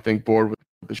Daly getting, I think, bored with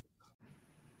the show.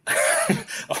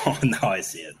 Oh no, I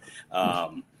see it.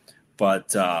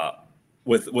 But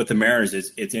with the Mariners,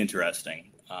 it's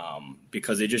interesting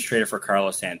because they just traded for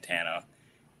Carlos Santana,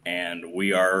 and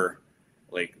we are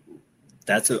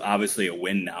that's obviously a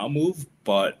win now move.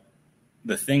 But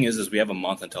the thing is we have a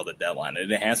month until the deadline.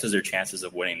 It enhances their chances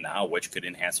of winning now, which could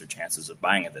enhance their chances of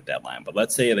buying at the deadline. But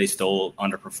let's say they still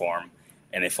underperform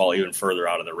and they fall even further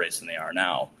out of the race than they are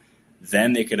now.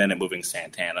 Then they could end up moving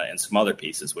Santana and some other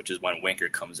pieces, which is when Winker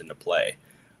comes into play.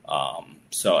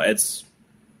 So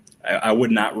I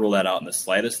would not rule that out in the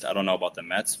slightest. I don't know about the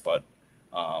Mets, but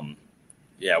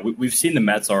we've seen the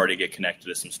Mets already get connected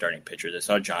to some starting pitchers. I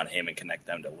saw John Heyman connect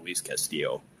them to Luis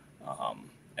Castillo,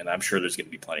 and I'm sure there's going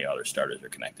to be plenty of other starters they're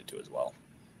connected to as well.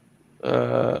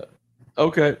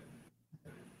 Okay.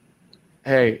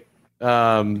 Hey,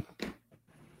 I'm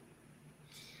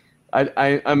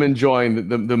enjoying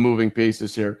the moving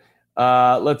pieces here.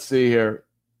 Let's see here.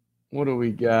 What do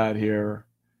we got here?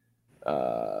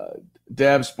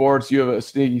 Dab Sports, you have a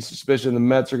sneaky suspicion the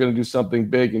Mets are going to do something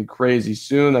big and crazy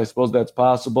soon. I suppose that's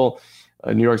possible.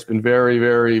 New York's been very,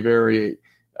 very, very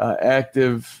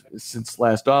active since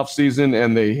last offseason,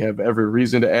 and they have every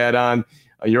reason to add on.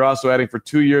 You're also adding for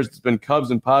 2 years. It's been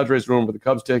Cubs and Padres rumor, but the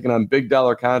Cubs taking on big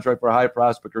dollar contract for a high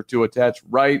prospect or two attached.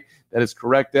 Right, that is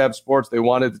correct, Dab Sports. They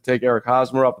wanted to take Eric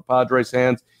Hosmer off the Padres'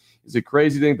 hands. Is it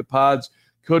crazy to think the Pods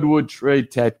would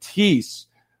trade Tatis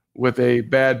with a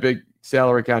bad big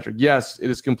salary contract. Yes, it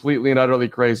is completely and utterly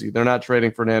crazy. They're not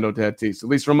trading Fernando Tatis, at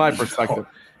least from my perspective.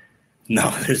 No,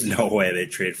 there's no way they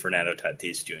trade Fernando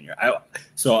Tatis Jr.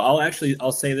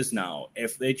 I'll say this now.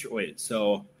 If they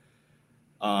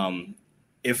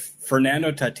if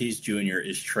Fernando Tatis Jr.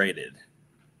 is traded,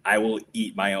 I will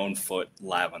eat my own foot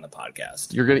live on the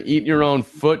podcast. You're going to eat your own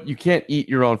foot? You can't eat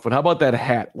your own foot. How about that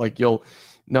hat?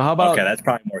 How about? Okay, that's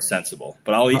probably more sensible.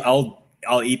 But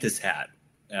I'll eat this hat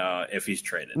if he's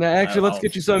traded. Now, actually, let's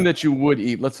get you something that you would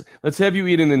eat. Let's have you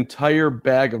eat an entire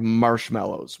bag of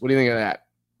marshmallows. What do you think of that?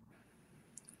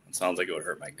 It sounds like it would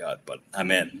hurt my gut, but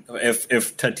I'm in.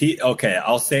 If Tatis, okay,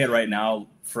 I'll say it right now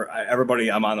for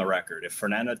everybody. I'm on the record. If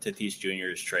Fernando Tatis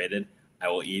Jr. is traded, I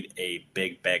will eat a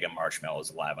big bag of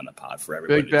marshmallows live on the pod for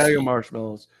everybody. Big bag of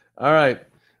marshmallows. All right.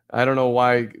 I don't know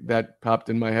why that popped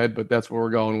in my head, but that's what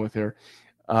we're going with here.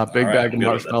 Big bag of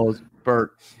marshmallows,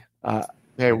 Bert.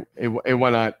 Hey, why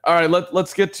not? All right,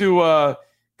 let's get to a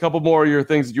couple more of your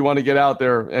things that you want to get out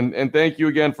there. And thank you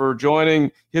again for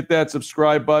joining. Hit that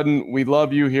subscribe button. We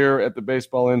love you here at the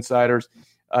Baseball Insiders.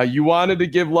 You wanted to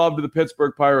give love to the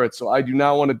Pittsburgh Pirates, so I do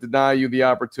not want to deny you the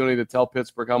opportunity to tell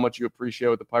Pittsburgh how much you appreciate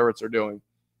what the Pirates are doing.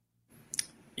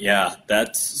 Yeah,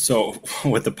 that's so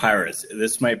with the Pirates.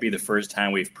 This might be the first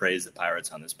time we've praised the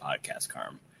Pirates on this podcast,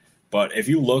 Carm. But if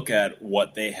you look at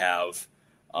what they have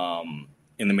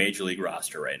in the Major League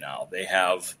roster right now, they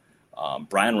have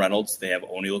Brian Reynolds, they have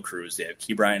O'Neal Cruz, they have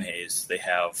Key Brian Hayes, they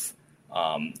have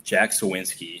Jack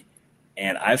Sawinski,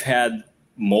 and I've had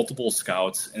multiple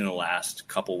scouts in the last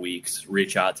couple weeks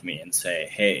reach out to me and say,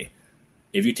 hey,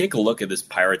 if you take a look at this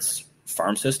Pirates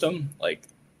farm system,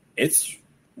 it's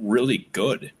really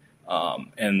good.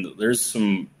 And there's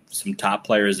some top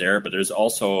players there, but there's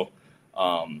also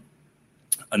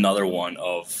another one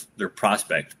of their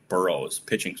prospect, Burrows,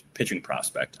 pitching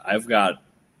prospect.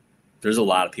 There's a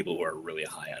lot of people who are really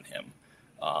high on him.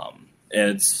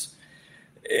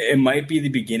 It might be the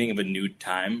beginning of a new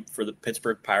time for the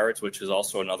Pittsburgh Pirates, which is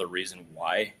also another reason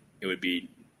why it would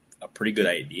be a pretty good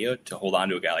idea to hold on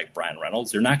to a guy like Brian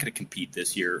Reynolds. They're not going to compete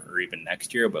this year or even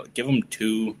next year, but give them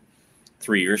 2-3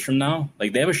 years from now,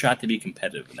 they have a shot to be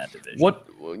competitive in that division. What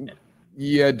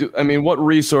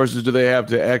resources do they have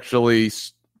to actually,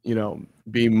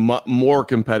 be more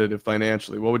competitive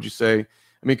financially? What would you say?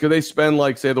 Could they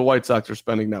spend say the White Sox are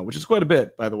spending now, which is quite a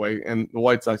bit, by the way, and the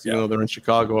White Sox, even though they're in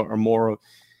Chicago, are more of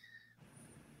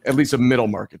at least a middle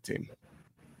market team?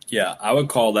 Yeah, I would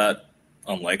call that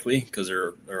unlikely because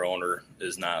their owner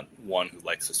is not one who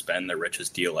likes to spend. Their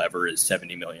richest deal ever is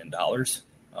 $70 million. That's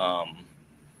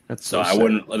so I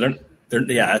wouldn't.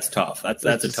 That's tough. That's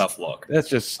a tough look. That's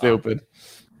just stupid.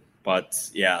 But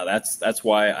yeah, that's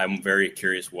why I'm very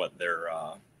curious what their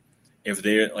if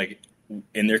they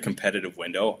in their competitive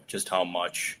window, just how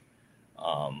much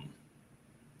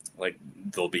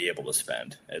they'll be able to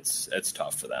spend. It's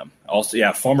tough for them.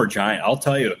 Also, former Giant. I'll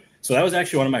tell you. So that was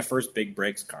actually one of my first big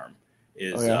breaks, Carm,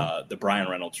 is the Brian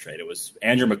Reynolds trade. It was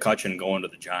Andrew McCutchen going to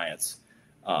the Giants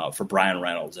for Brian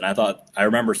Reynolds. And I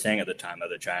remember saying at the time that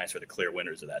the Giants were the clear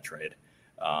winners of that trade.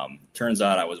 Turns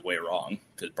out I was way wrong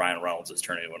because Brian Reynolds is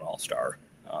turning into an all-star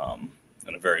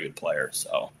and a very good player.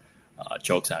 So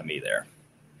joke's on me there.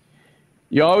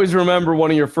 You always remember one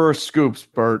of your first scoops,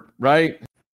 Bert, right?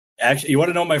 Actually, you want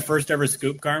to know my first ever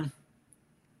scoop, Carm?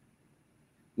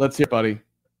 Let's hear it, buddy.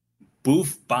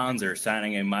 Boof Bonser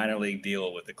signing a minor league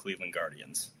deal with the Cleveland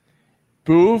Guardians.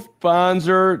 Boof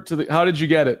Bonser how did you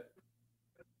get it?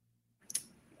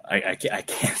 I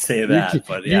can't say that,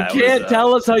 but you can't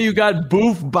tell us how you got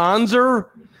Boof Bonser?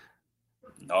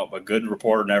 No, a good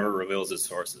reporter never reveals his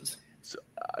sources.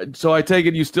 So I take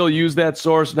it you still use that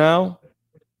source now?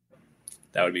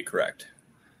 That would be correct.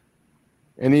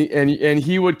 And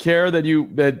he would care that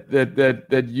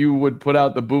you would put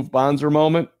out the Boof Bonser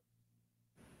moment?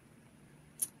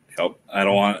 Nope. I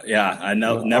don't want. Yeah, I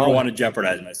never want to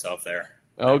jeopardize myself there.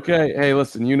 Okay. Hey,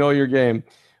 listen. You know your game.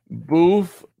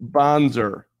 Boof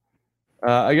Bonser.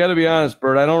 I got to be honest,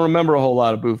 Bert. I don't remember a whole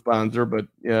lot of Boof Bonser, but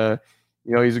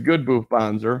he's a good Boof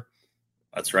Bonser.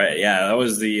 That's right. Yeah, that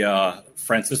was the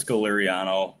Francisco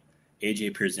Liriano,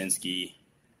 AJ Pierzynski,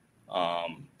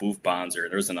 Boof Bonser.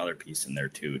 There was another piece in there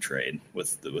too. Trade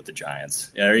with the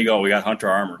Giants. Yeah, there you go. We got Hunter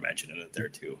Armour mentioned in it there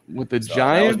too. With the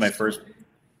Giants. That was my first.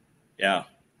 Yeah.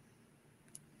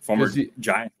 Former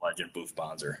Giants legend Boof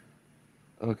Bonser.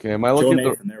 Okay, am I looking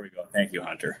at there we go. Thank you,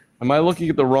 Hunter. Am I looking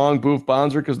at the wrong Boof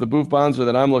Bonser? Because the Boof Bonser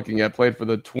that I'm looking at played for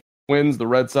the Twins, the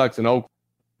Red Sox, and Oakland.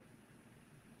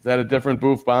 Is that a different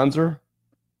Boof Bonser?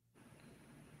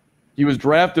 He was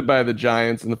drafted by the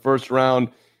Giants in the first round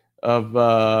of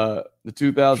the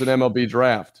 2000 MLB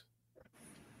draft.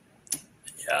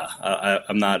 Yeah,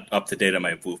 I'm not up to date on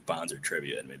my Boof Bonds or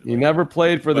trivia. He never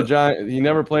played for the Giants. He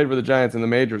never played for the Giants in the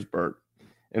majors, Bert.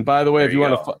 And by the way, if you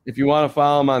want to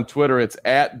follow him on Twitter, it's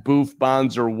at Boof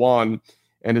Bonzer1,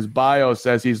 and his bio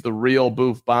says he's the real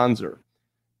Boof Bonzer.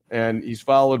 And he's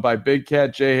followed by Big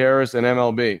Cat Jay Harris and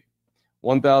MLB,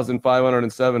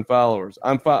 1,507 followers.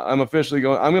 I'm officially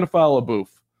going. I'm going to follow Boof.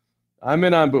 I'm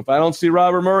in on Boof. I don't see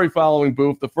Robert Murray following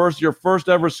Boof. Your first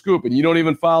ever scoop, and you don't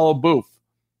even follow Boof.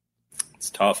 It's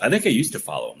tough. I think I used to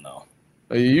follow him though.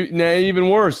 Even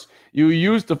worse. You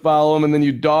used to follow him, and then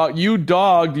you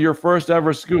dogged your first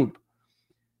ever scoop.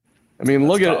 I mean,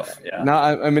 look at it. Yeah. Now.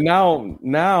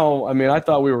 I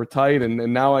thought we were tight, and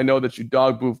now I know that you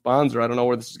dog Boof Bonzer. I don't know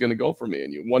where this is going to go for me.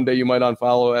 And one day you might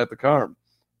unfollow at the Carm.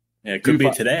 Yeah, it could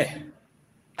be today.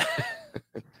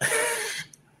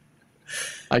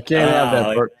 I can't have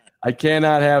that, Bert. I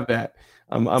cannot have that.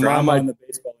 I'm on the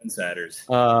Baseball Insiders.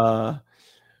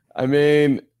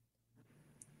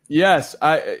 Yes,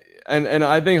 I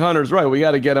think Hunter's right. We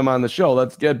got to get him on the show.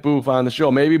 Let's get Boof on the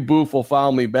show. Maybe Boof will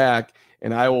follow me back,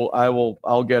 and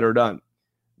I'll get her done.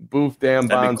 Boof damn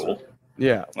Bonds. Cool.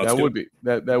 Yeah,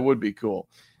 that would be cool.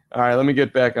 All right, let me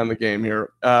get back on the game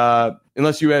here.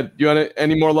 Unless do you had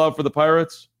any more love for the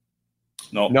Pirates?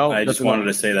 No. I just wanted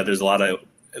to say that there's a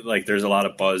lot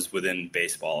of buzz within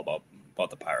baseball about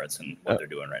the Pirates and what they're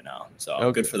doing right now. So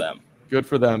okay. Good for them. Good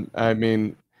for them. I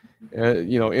mean,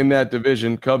 in that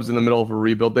division, Cubs in the middle of a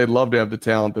rebuild. They'd love to have the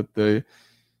talent that the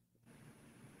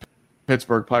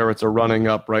Pittsburgh Pirates are running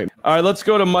up right now. All right, let's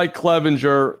go to Mike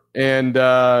Clevenger and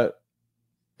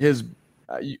his.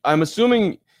 I'm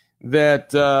assuming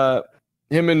that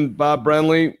him and Bob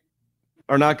Brenly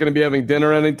are not going to be having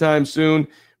dinner anytime soon.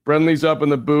 Brenly's up in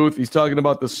the booth. He's talking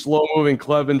about the slow-moving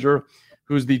Clevenger,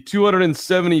 who's the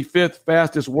 275th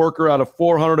fastest worker out of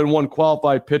 401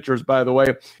 qualified pitchers, by the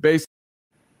way. Base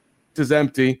is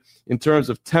empty in terms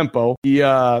of tempo.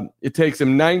 It takes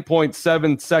him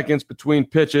 9.7 seconds between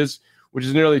pitches, which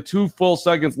is nearly 2 full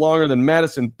seconds longer than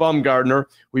Madison Bumgarner,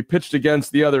 we pitched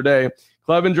against the other day.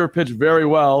 Clevenger pitched very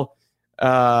well,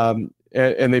 and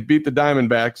they beat the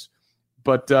Diamondbacks.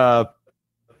 But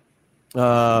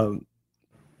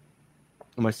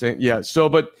am I saying? Yeah. So,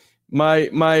 but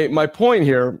my point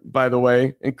here, by the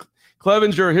way, and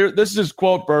Clevenger here, this is his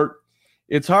quote, Bert.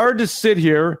 It's hard to sit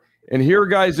here and hear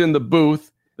guys in the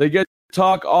booth. They get to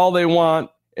talk all they want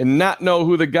and not know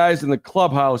who the guys in the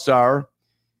clubhouse are.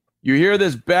 You hear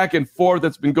this back and forth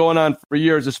that's been going on for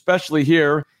years, especially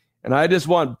here. And I just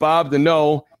want Bob to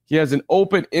know he has an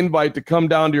open invite to come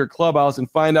down to your clubhouse and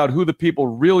find out who the people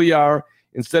really are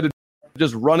instead of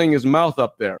just running his mouth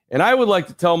up there. And I would like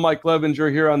to tell Mike Clevenger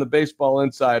here on the Baseball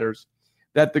Insiders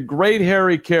that the great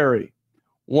Harry Carey,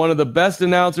 one of the best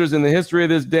announcers in the history of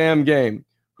this damn game,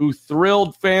 who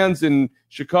thrilled fans in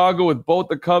Chicago with both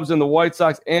the Cubs and the White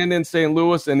Sox and in St.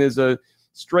 Louis and is a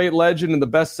straight legend and the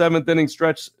best seventh-inning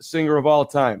stretch singer of all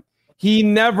time. He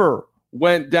never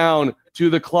went down to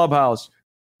the clubhouse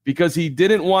because he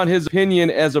didn't want his opinion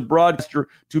as a broadcaster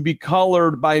to be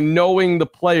colored by knowing the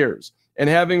players and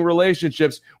having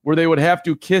relationships where they would have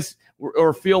to kiss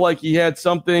or feel like he had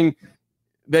something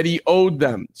that he owed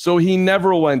them. So he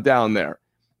never went down there.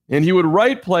 And he would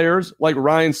write players like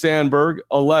Ryan Sandberg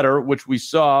a letter, which we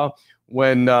saw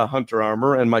when Hunter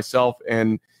Armour and myself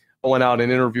and went out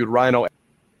and interviewed Rhino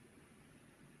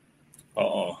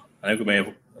I think we may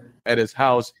have at his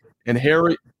house. And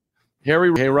Harry,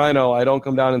 hey Rhino, I don't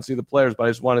come down and see the players, but I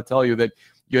just want to tell you that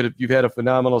you've had a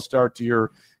phenomenal start to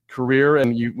your career,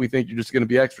 and we think you're just going to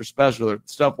be extra special or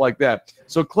stuff like that.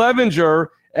 So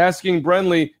Clevenger asking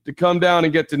Brenly to come down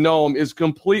and get to know him is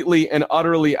completely and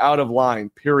utterly out of line,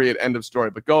 period, end of story.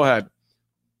 But go ahead.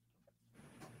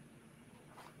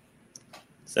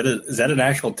 Is that an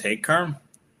actual take, Carm?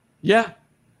 Yeah.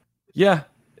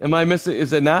 Am I missing?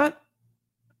 Is it not?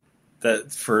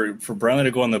 That for Brenly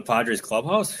to go in the Padres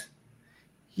clubhouse?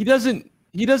 He doesn't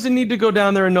need to go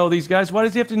down there and know these guys. Why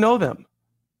does he have to know them?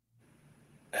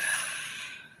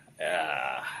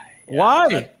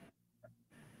 Why?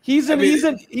 He's an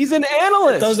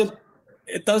analyst.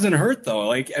 It doesn't hurt though.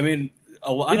 Like, I mean,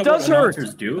 a lot of what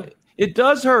announcers do. It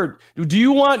does hurt. Do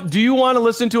you want to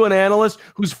listen to an analyst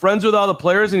who's friends with all the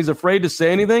players and he's afraid to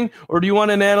say anything, or do you want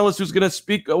an analyst who's going to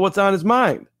speak what's on his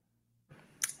mind?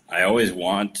 I always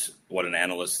want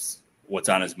what's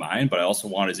on his mind, but I also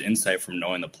want his insight from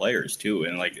knowing the players too.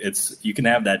 And like, you can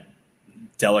have that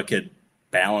delicate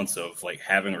balance of like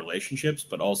having relationships,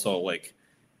 but also like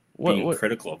being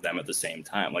critical of them at the same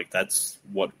time. Like that's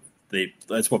what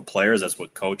players, that's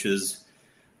what coaches,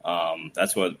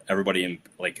 that's what everybody in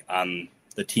like on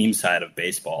the team side of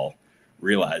baseball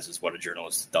realize is what a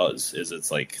journalist does. Is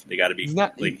it's like they got to be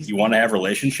you want to have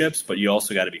relationships, but you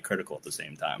also got to be critical at the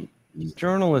same time. He's a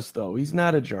journalist, though. He's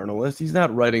not a journalist. He's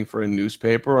not writing for a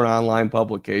newspaper or an online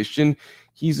publication.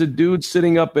 He's a dude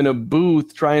sitting up in a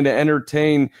booth trying to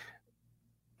entertain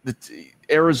the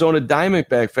Arizona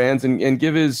Diamondback fans and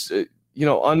give his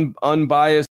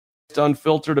unbiased,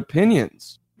 unfiltered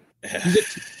opinions.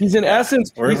 He's in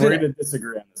essence. We're going to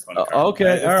disagree on this one.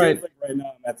 Okay, all right. Like right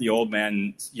now, I'm at the old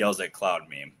man yells at cloud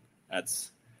meme.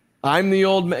 I'm the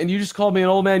old man. You just called me an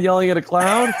old man yelling at a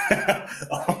cloud?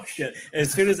 Oh, shit.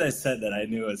 As soon as I said that, I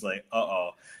knew it was like,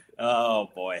 uh-oh. Oh,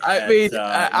 boy. I'm going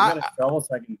to shovel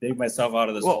so I can dig myself out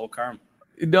of this hole, Carm.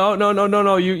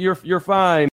 No. You're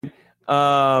fine.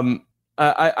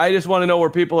 I just want to know where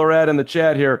people are at in the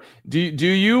chat here. Do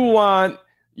you want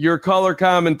your color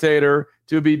commentator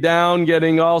to be down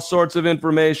getting all sorts of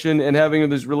information and having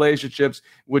these relationships,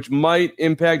 which might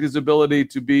impact his ability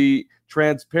to be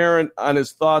transparent on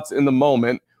his thoughts in the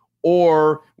moment?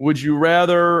 Or would you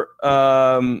rather,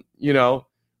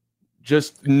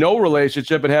 just no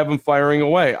relationship and have him firing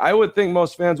away? I would think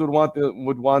most fans would want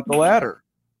the latter.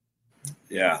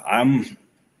 Yeah, I'm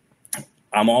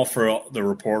all for the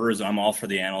reporters. I'm all for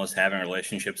the analysts having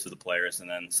relationships with the players and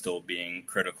then still being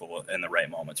critical in the right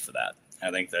moments for that. I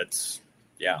think that's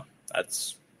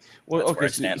well, okay. Where I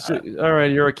stand on it. All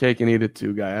right, you're a cake and eat it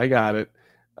too guy. I got it.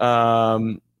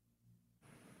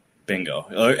 Bingo.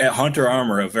 At Hunter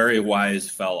Armour, a very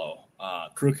wise fellow.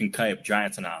 Kruk and Kipe,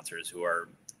 Giants announcers, who are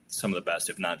some of the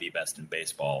best, if not the best, in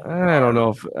baseball. I don't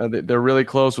know if they're really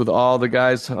close with all the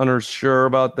guys. Hunter's sure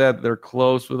about that. They're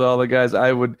close with all the guys. I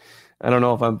don't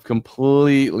know if I'm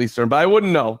completely certain, but I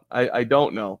wouldn't know. I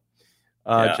don't know.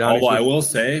 Although I will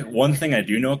say, one thing I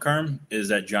do know, Carm, is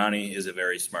that Johnny is a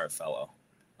very smart fellow.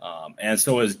 And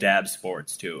so is Dab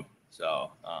Sports, too. So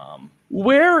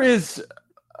where is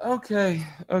 – okay.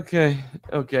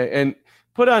 And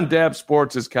put on Dab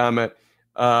Sports' comment.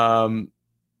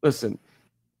 Listen,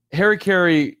 Harry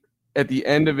Carey at the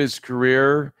end of his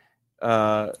career,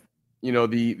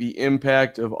 the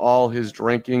impact of all his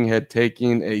drinking had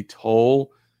taken a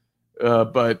toll,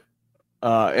 but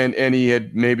he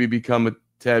had maybe become a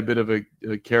tad bit of a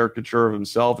caricature of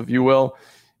himself, if you will.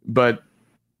 But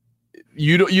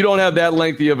you don't have that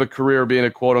lengthy of a career being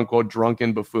a quote unquote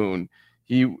drunken buffoon.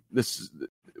 You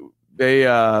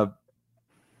got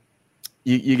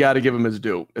to give him his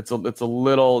due. It's a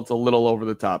little over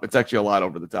the top. It's actually a lot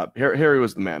over the top. Harry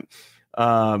was the man.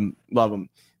 Love him,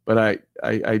 but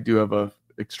I do have a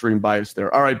extreme bias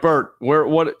there. All right, Bert,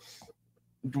 what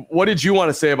did you want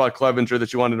to say about Clevenger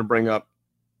that you wanted to bring up?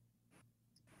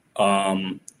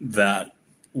 That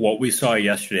what we saw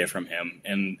yesterday from him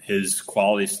and his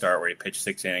quality start where he pitched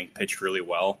 6 innings, pitched really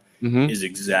well, is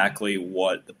exactly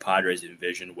what the Padres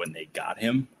envisioned when they got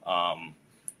him.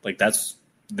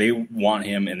 They want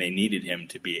him and they needed him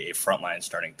to be a frontline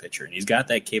starting pitcher, and he's got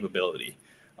that capability.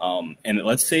 And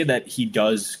let's say that he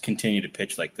does continue to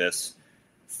pitch like this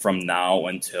from now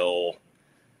until,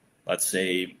 let's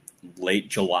say, late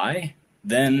July,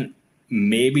 then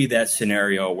maybe that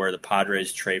scenario where the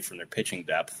Padres trade from their pitching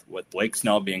depth, with Blake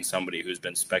Snell being somebody who's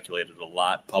been speculated a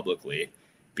lot publicly,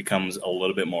 becomes a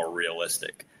little bit more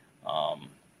realistic.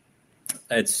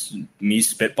 It's me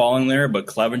spitballing there, but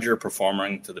Clevenger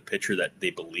performing to the pitcher that they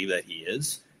believe that he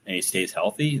is, and he stays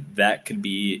healthy, that could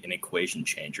be an equation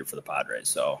changer for the Padres.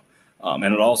 So, and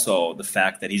it also, the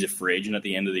fact that he's a free agent at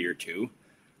the end of the year too,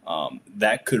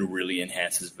 that could really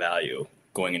enhance his value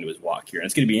going into his walk year. And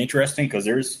it's going to be interesting because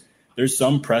there's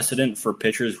some precedent for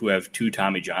pitchers who have 2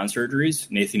 Tommy John surgeries.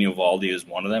 Nathan Eovaldi is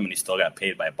one of them, and he still got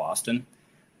paid by Boston.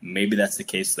 Maybe that's the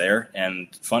case there. And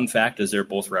fun fact is they're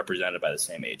both represented by the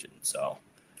same agent. So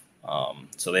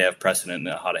they have precedent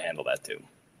in how to handle that too.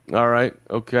 All right.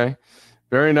 Okay.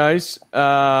 Very nice.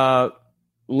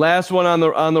 Last one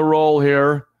on the roll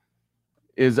here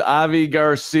is Avi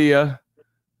Garcia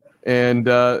and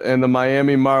the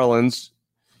Miami Marlins.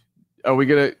 Are we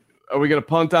gonna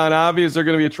punt on Avi? Is there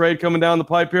gonna be a trade coming down the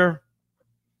pipe here?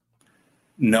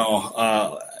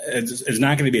 No, it's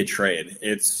not going to be a trade.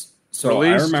 So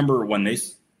released? I remember when they.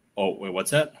 Oh wait,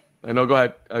 what's that? I know. Go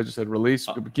ahead. I just said release.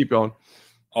 Keep going.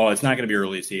 Oh, it's not going to be a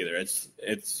release either.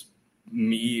 It's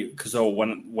me because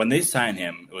when they signed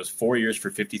him, it was 4 years for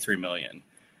 $53 million.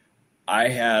 I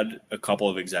had a couple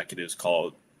of executives call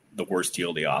it the worst deal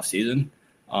of the offseason.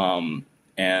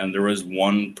 And there was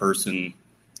one person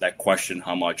that questioned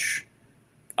how much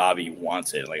Avi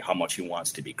wants it, like how much he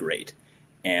wants to be great.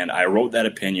 And I wrote that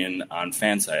opinion on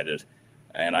Fansided,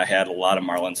 and I had a lot of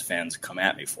Marlins fans come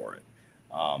at me for it.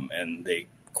 And they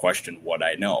questioned what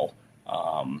I know.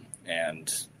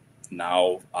 And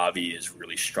now Avi is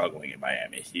really struggling in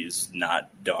Miami. He's not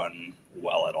done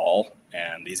well at all,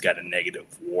 and he's got a negative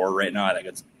WAR right now. I think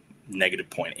it's negative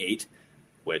 0.8,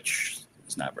 which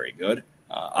is not very good.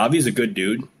 Avi's a good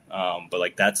dude, but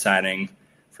like that signing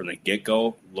from the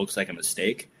get-go looks like a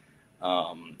mistake.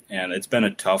 And it's been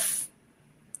a tough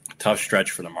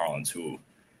stretch for the Marlins, who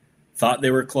thought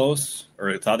they were close,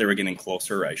 or thought they were getting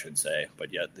closer, I should say,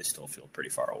 but yet they still feel pretty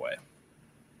far away.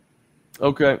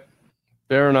 Okay,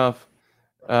 fair enough.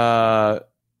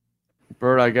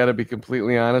 Bert, I got to be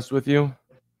completely honest with you.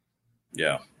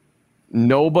 Yeah.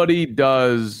 Nobody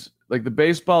does, like, the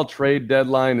baseball trade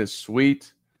deadline is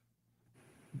sweet,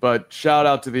 but shout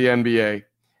out to the NBA.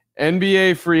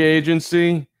 NBA free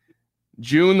agency,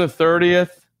 June the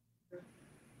 30th.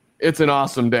 It's an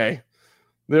awesome day.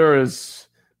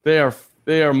 They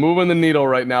are moving the needle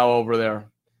right now over there.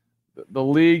 The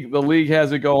league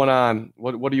has it going on.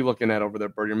 What are you looking at over there,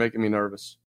 Bert? You're making me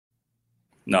nervous.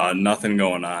 No, nothing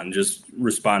going on. Just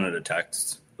responding to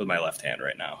texts with my left hand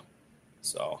right now.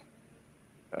 So,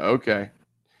 okay,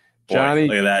 boy, Johnny,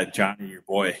 look at that, Johnny, your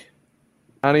boy.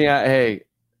 Johnny, I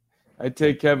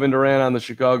take Kevin Durant on the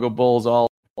Chicago Bulls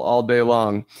all day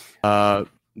long, but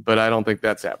I don't think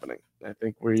that's happening. I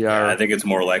think we are. I think it's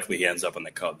more likely he ends up in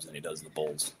the Cubs than he does the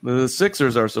Bulls. The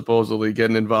Sixers are supposedly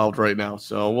getting involved right now,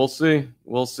 so we'll see.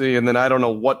 We'll see. And then I don't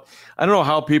know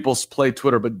how people play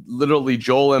Twitter, but literally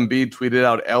Joel Embiid tweeted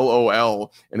out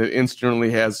LOL, and it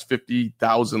instantly has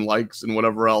 50,000 likes and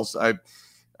whatever else. I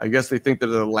guess they think that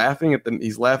they're laughing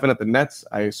he's laughing at the Nets,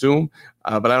 I assume,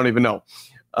 but I don't even know.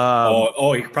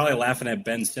 He's probably laughing at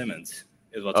Ben Simmons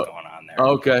is what's going on there.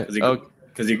 Okay.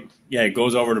 Because he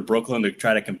goes over to Brooklyn to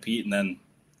try to compete, and then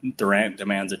Durant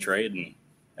demands a trade, and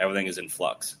everything is in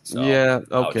flux. So, yeah,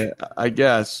 okay, ouch. I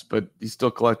guess, but he's still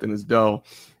collecting his dough.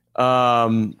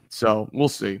 So we'll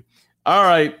see. All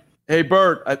right. Hey,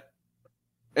 Bert,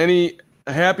 happy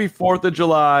 4th of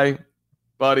July,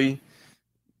 buddy.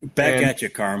 Back at you,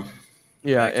 Carm.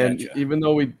 Yeah, and even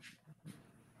though we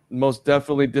most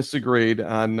definitely disagreed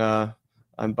on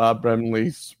Bob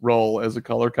Brenly's role as a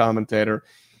color commentator,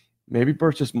 maybe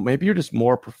you're just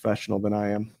more professional than I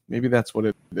am. Maybe that's what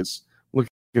it is. Look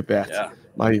at that. Yeah.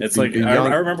 I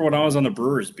remember when I was on the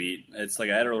Brewers beat, it's like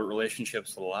I had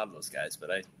relationships with a lot of those guys,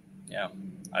 but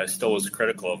I still was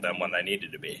critical of them when I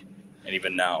needed to be. And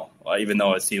even now, even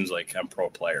though it seems like I'm pro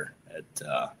player,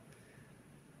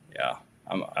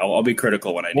 I'll be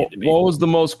critical when I need to be. What was the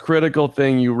most critical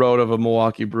thing you wrote of a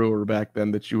Milwaukee Brewer back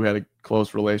then that you had a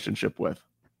close relationship with?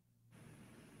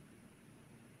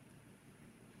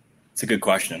 It's a good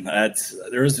question.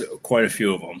 There's quite a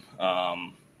few of them.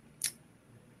 I'll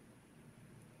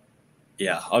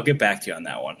get back to you on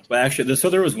that one. But actually,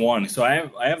 so there was one. So I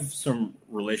have some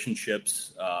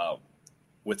relationships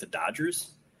with the Dodgers,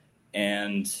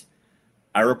 and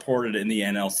I reported in the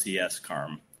NLCS,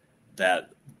 Carm,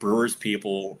 that Brewers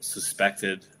people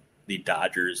suspected the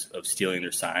Dodgers of stealing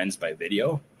their signs by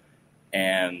video,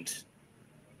 and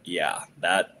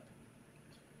that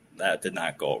did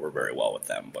not go over very well with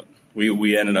them. But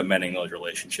we ended up mending those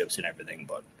relationships and everything.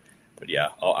 But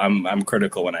I'm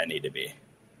critical when I need to be.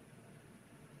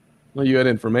 Well, you had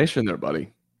information there,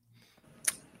 buddy.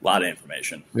 A lot of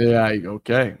information. Yeah,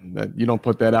 okay. You don't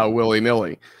put that out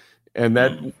willy-nilly. And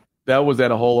that was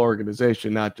at a whole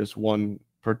organization, not just one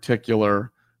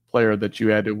particular player that you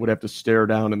would have to stare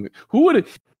down. And who would it?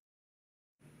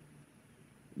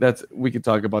 We could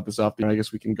talk about this off the air. I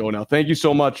guess we can go now. Thank you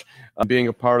so much for being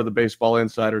a part of the Baseball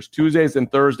Insiders. Tuesdays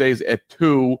and Thursdays at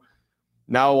 2.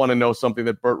 Now I want to know something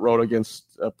that Bert wrote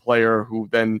against a player who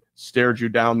then stared you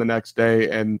down the next day,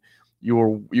 and you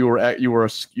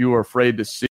were afraid to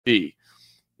see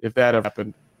if that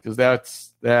happened, because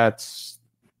that's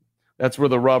where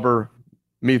the rubber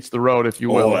meets the road, if you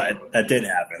will. That did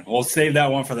happen. We'll save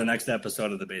that one for the next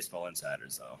episode of the Baseball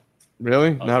Insiders, though.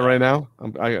 Really? Not right now?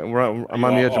 I'm on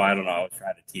the edge. I don't know. I was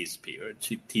trying to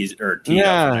tease out for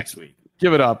next week.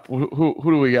 Give it up. Who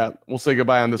do we got? We'll say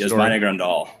goodbye on this story. Yasmani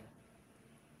Grandal.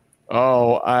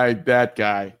 Oh, that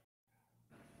guy.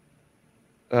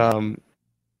 Not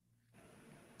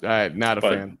a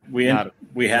fan. We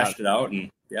hashed it out, and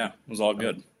it was all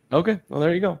good. Okay, well,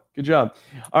 there you go. Good job.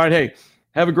 All right, hey,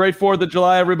 have a great 4th of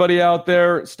July, everybody out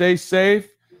there. Stay safe,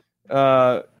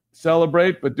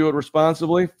 celebrate, but do it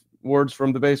responsibly. Words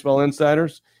from the Baseball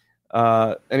Insiders.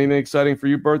 Anything exciting for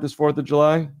you, Bert, this 4th of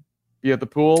July? Be at the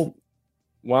pool,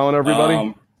 wowing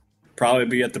everybody? Probably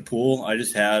be at the pool. I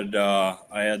just had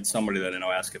somebody that I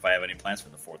know ask if I have any plans for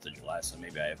the 4th of July, so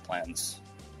maybe I have plans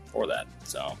for that.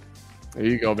 So there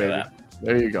you go, baby.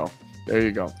 There you go.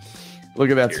 Look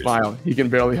at that smile. He can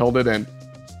barely hold it in.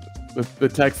 the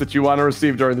text that you want to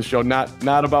receive during the show. Not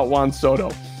about Juan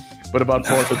Soto, but about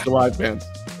 4th of July fans.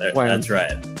 That's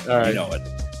right. All right. You know it.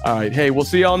 All right. Hey, we'll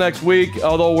see y'all next week.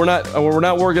 Although we're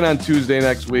not working on Tuesday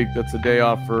next week. That's a day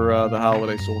off for the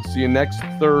holiday. So we'll see you next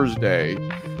Thursday.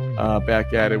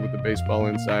 Back at it with the Baseball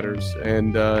Insiders.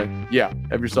 And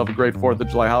have yourself a great 4th of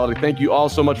July holiday. Thank you all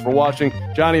so much for watching.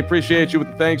 Johnny, appreciate you with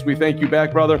the thanks. We thank you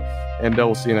back, brother. And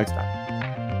we'll see you next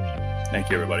time. Thank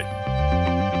you, everybody.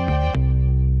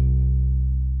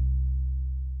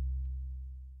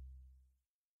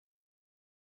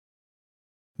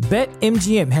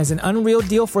 BetMGM has an unreal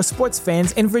deal for sports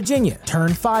fans in Virginia.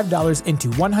 Turn $5 into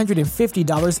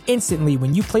 $150 instantly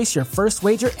when you place your first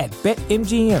wager at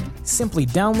BetMGM. Simply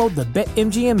download the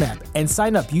BetMGM app and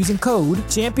sign up using code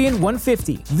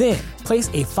Champion150. Then, place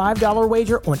a $5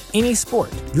 wager on any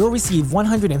sport. You'll receive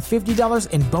 $150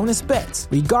 in bonus bets,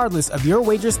 regardless of your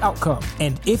wager's outcome.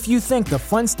 And if you think the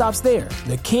fun stops there,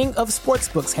 the king of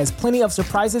sportsbooks has plenty of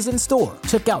surprises in store.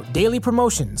 Check out daily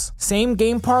promotions,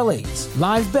 same-game parlays,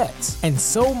 live bets, and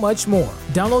so much more.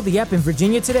 Download the app in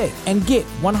Virginia today and get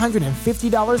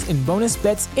 $150 in bonus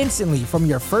bets instantly from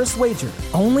your first wager.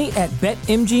 Only at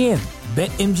BetMGM.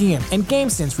 BetMGM and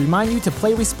GameSense remind you to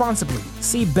play responsibly.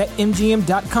 See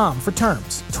BetMGM.com for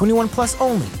terms. 21 plus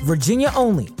only. Virginia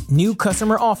only. New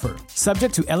customer offer.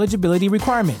 Subject to eligibility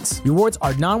requirements. Rewards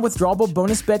are non-withdrawable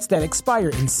bonus bets that expire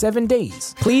in 7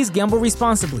 days. Please gamble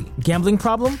responsibly. Gambling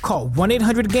problem? Call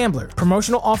 1-800-GAMBLER.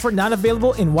 Promotional offer not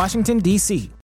available in Washington, D.C.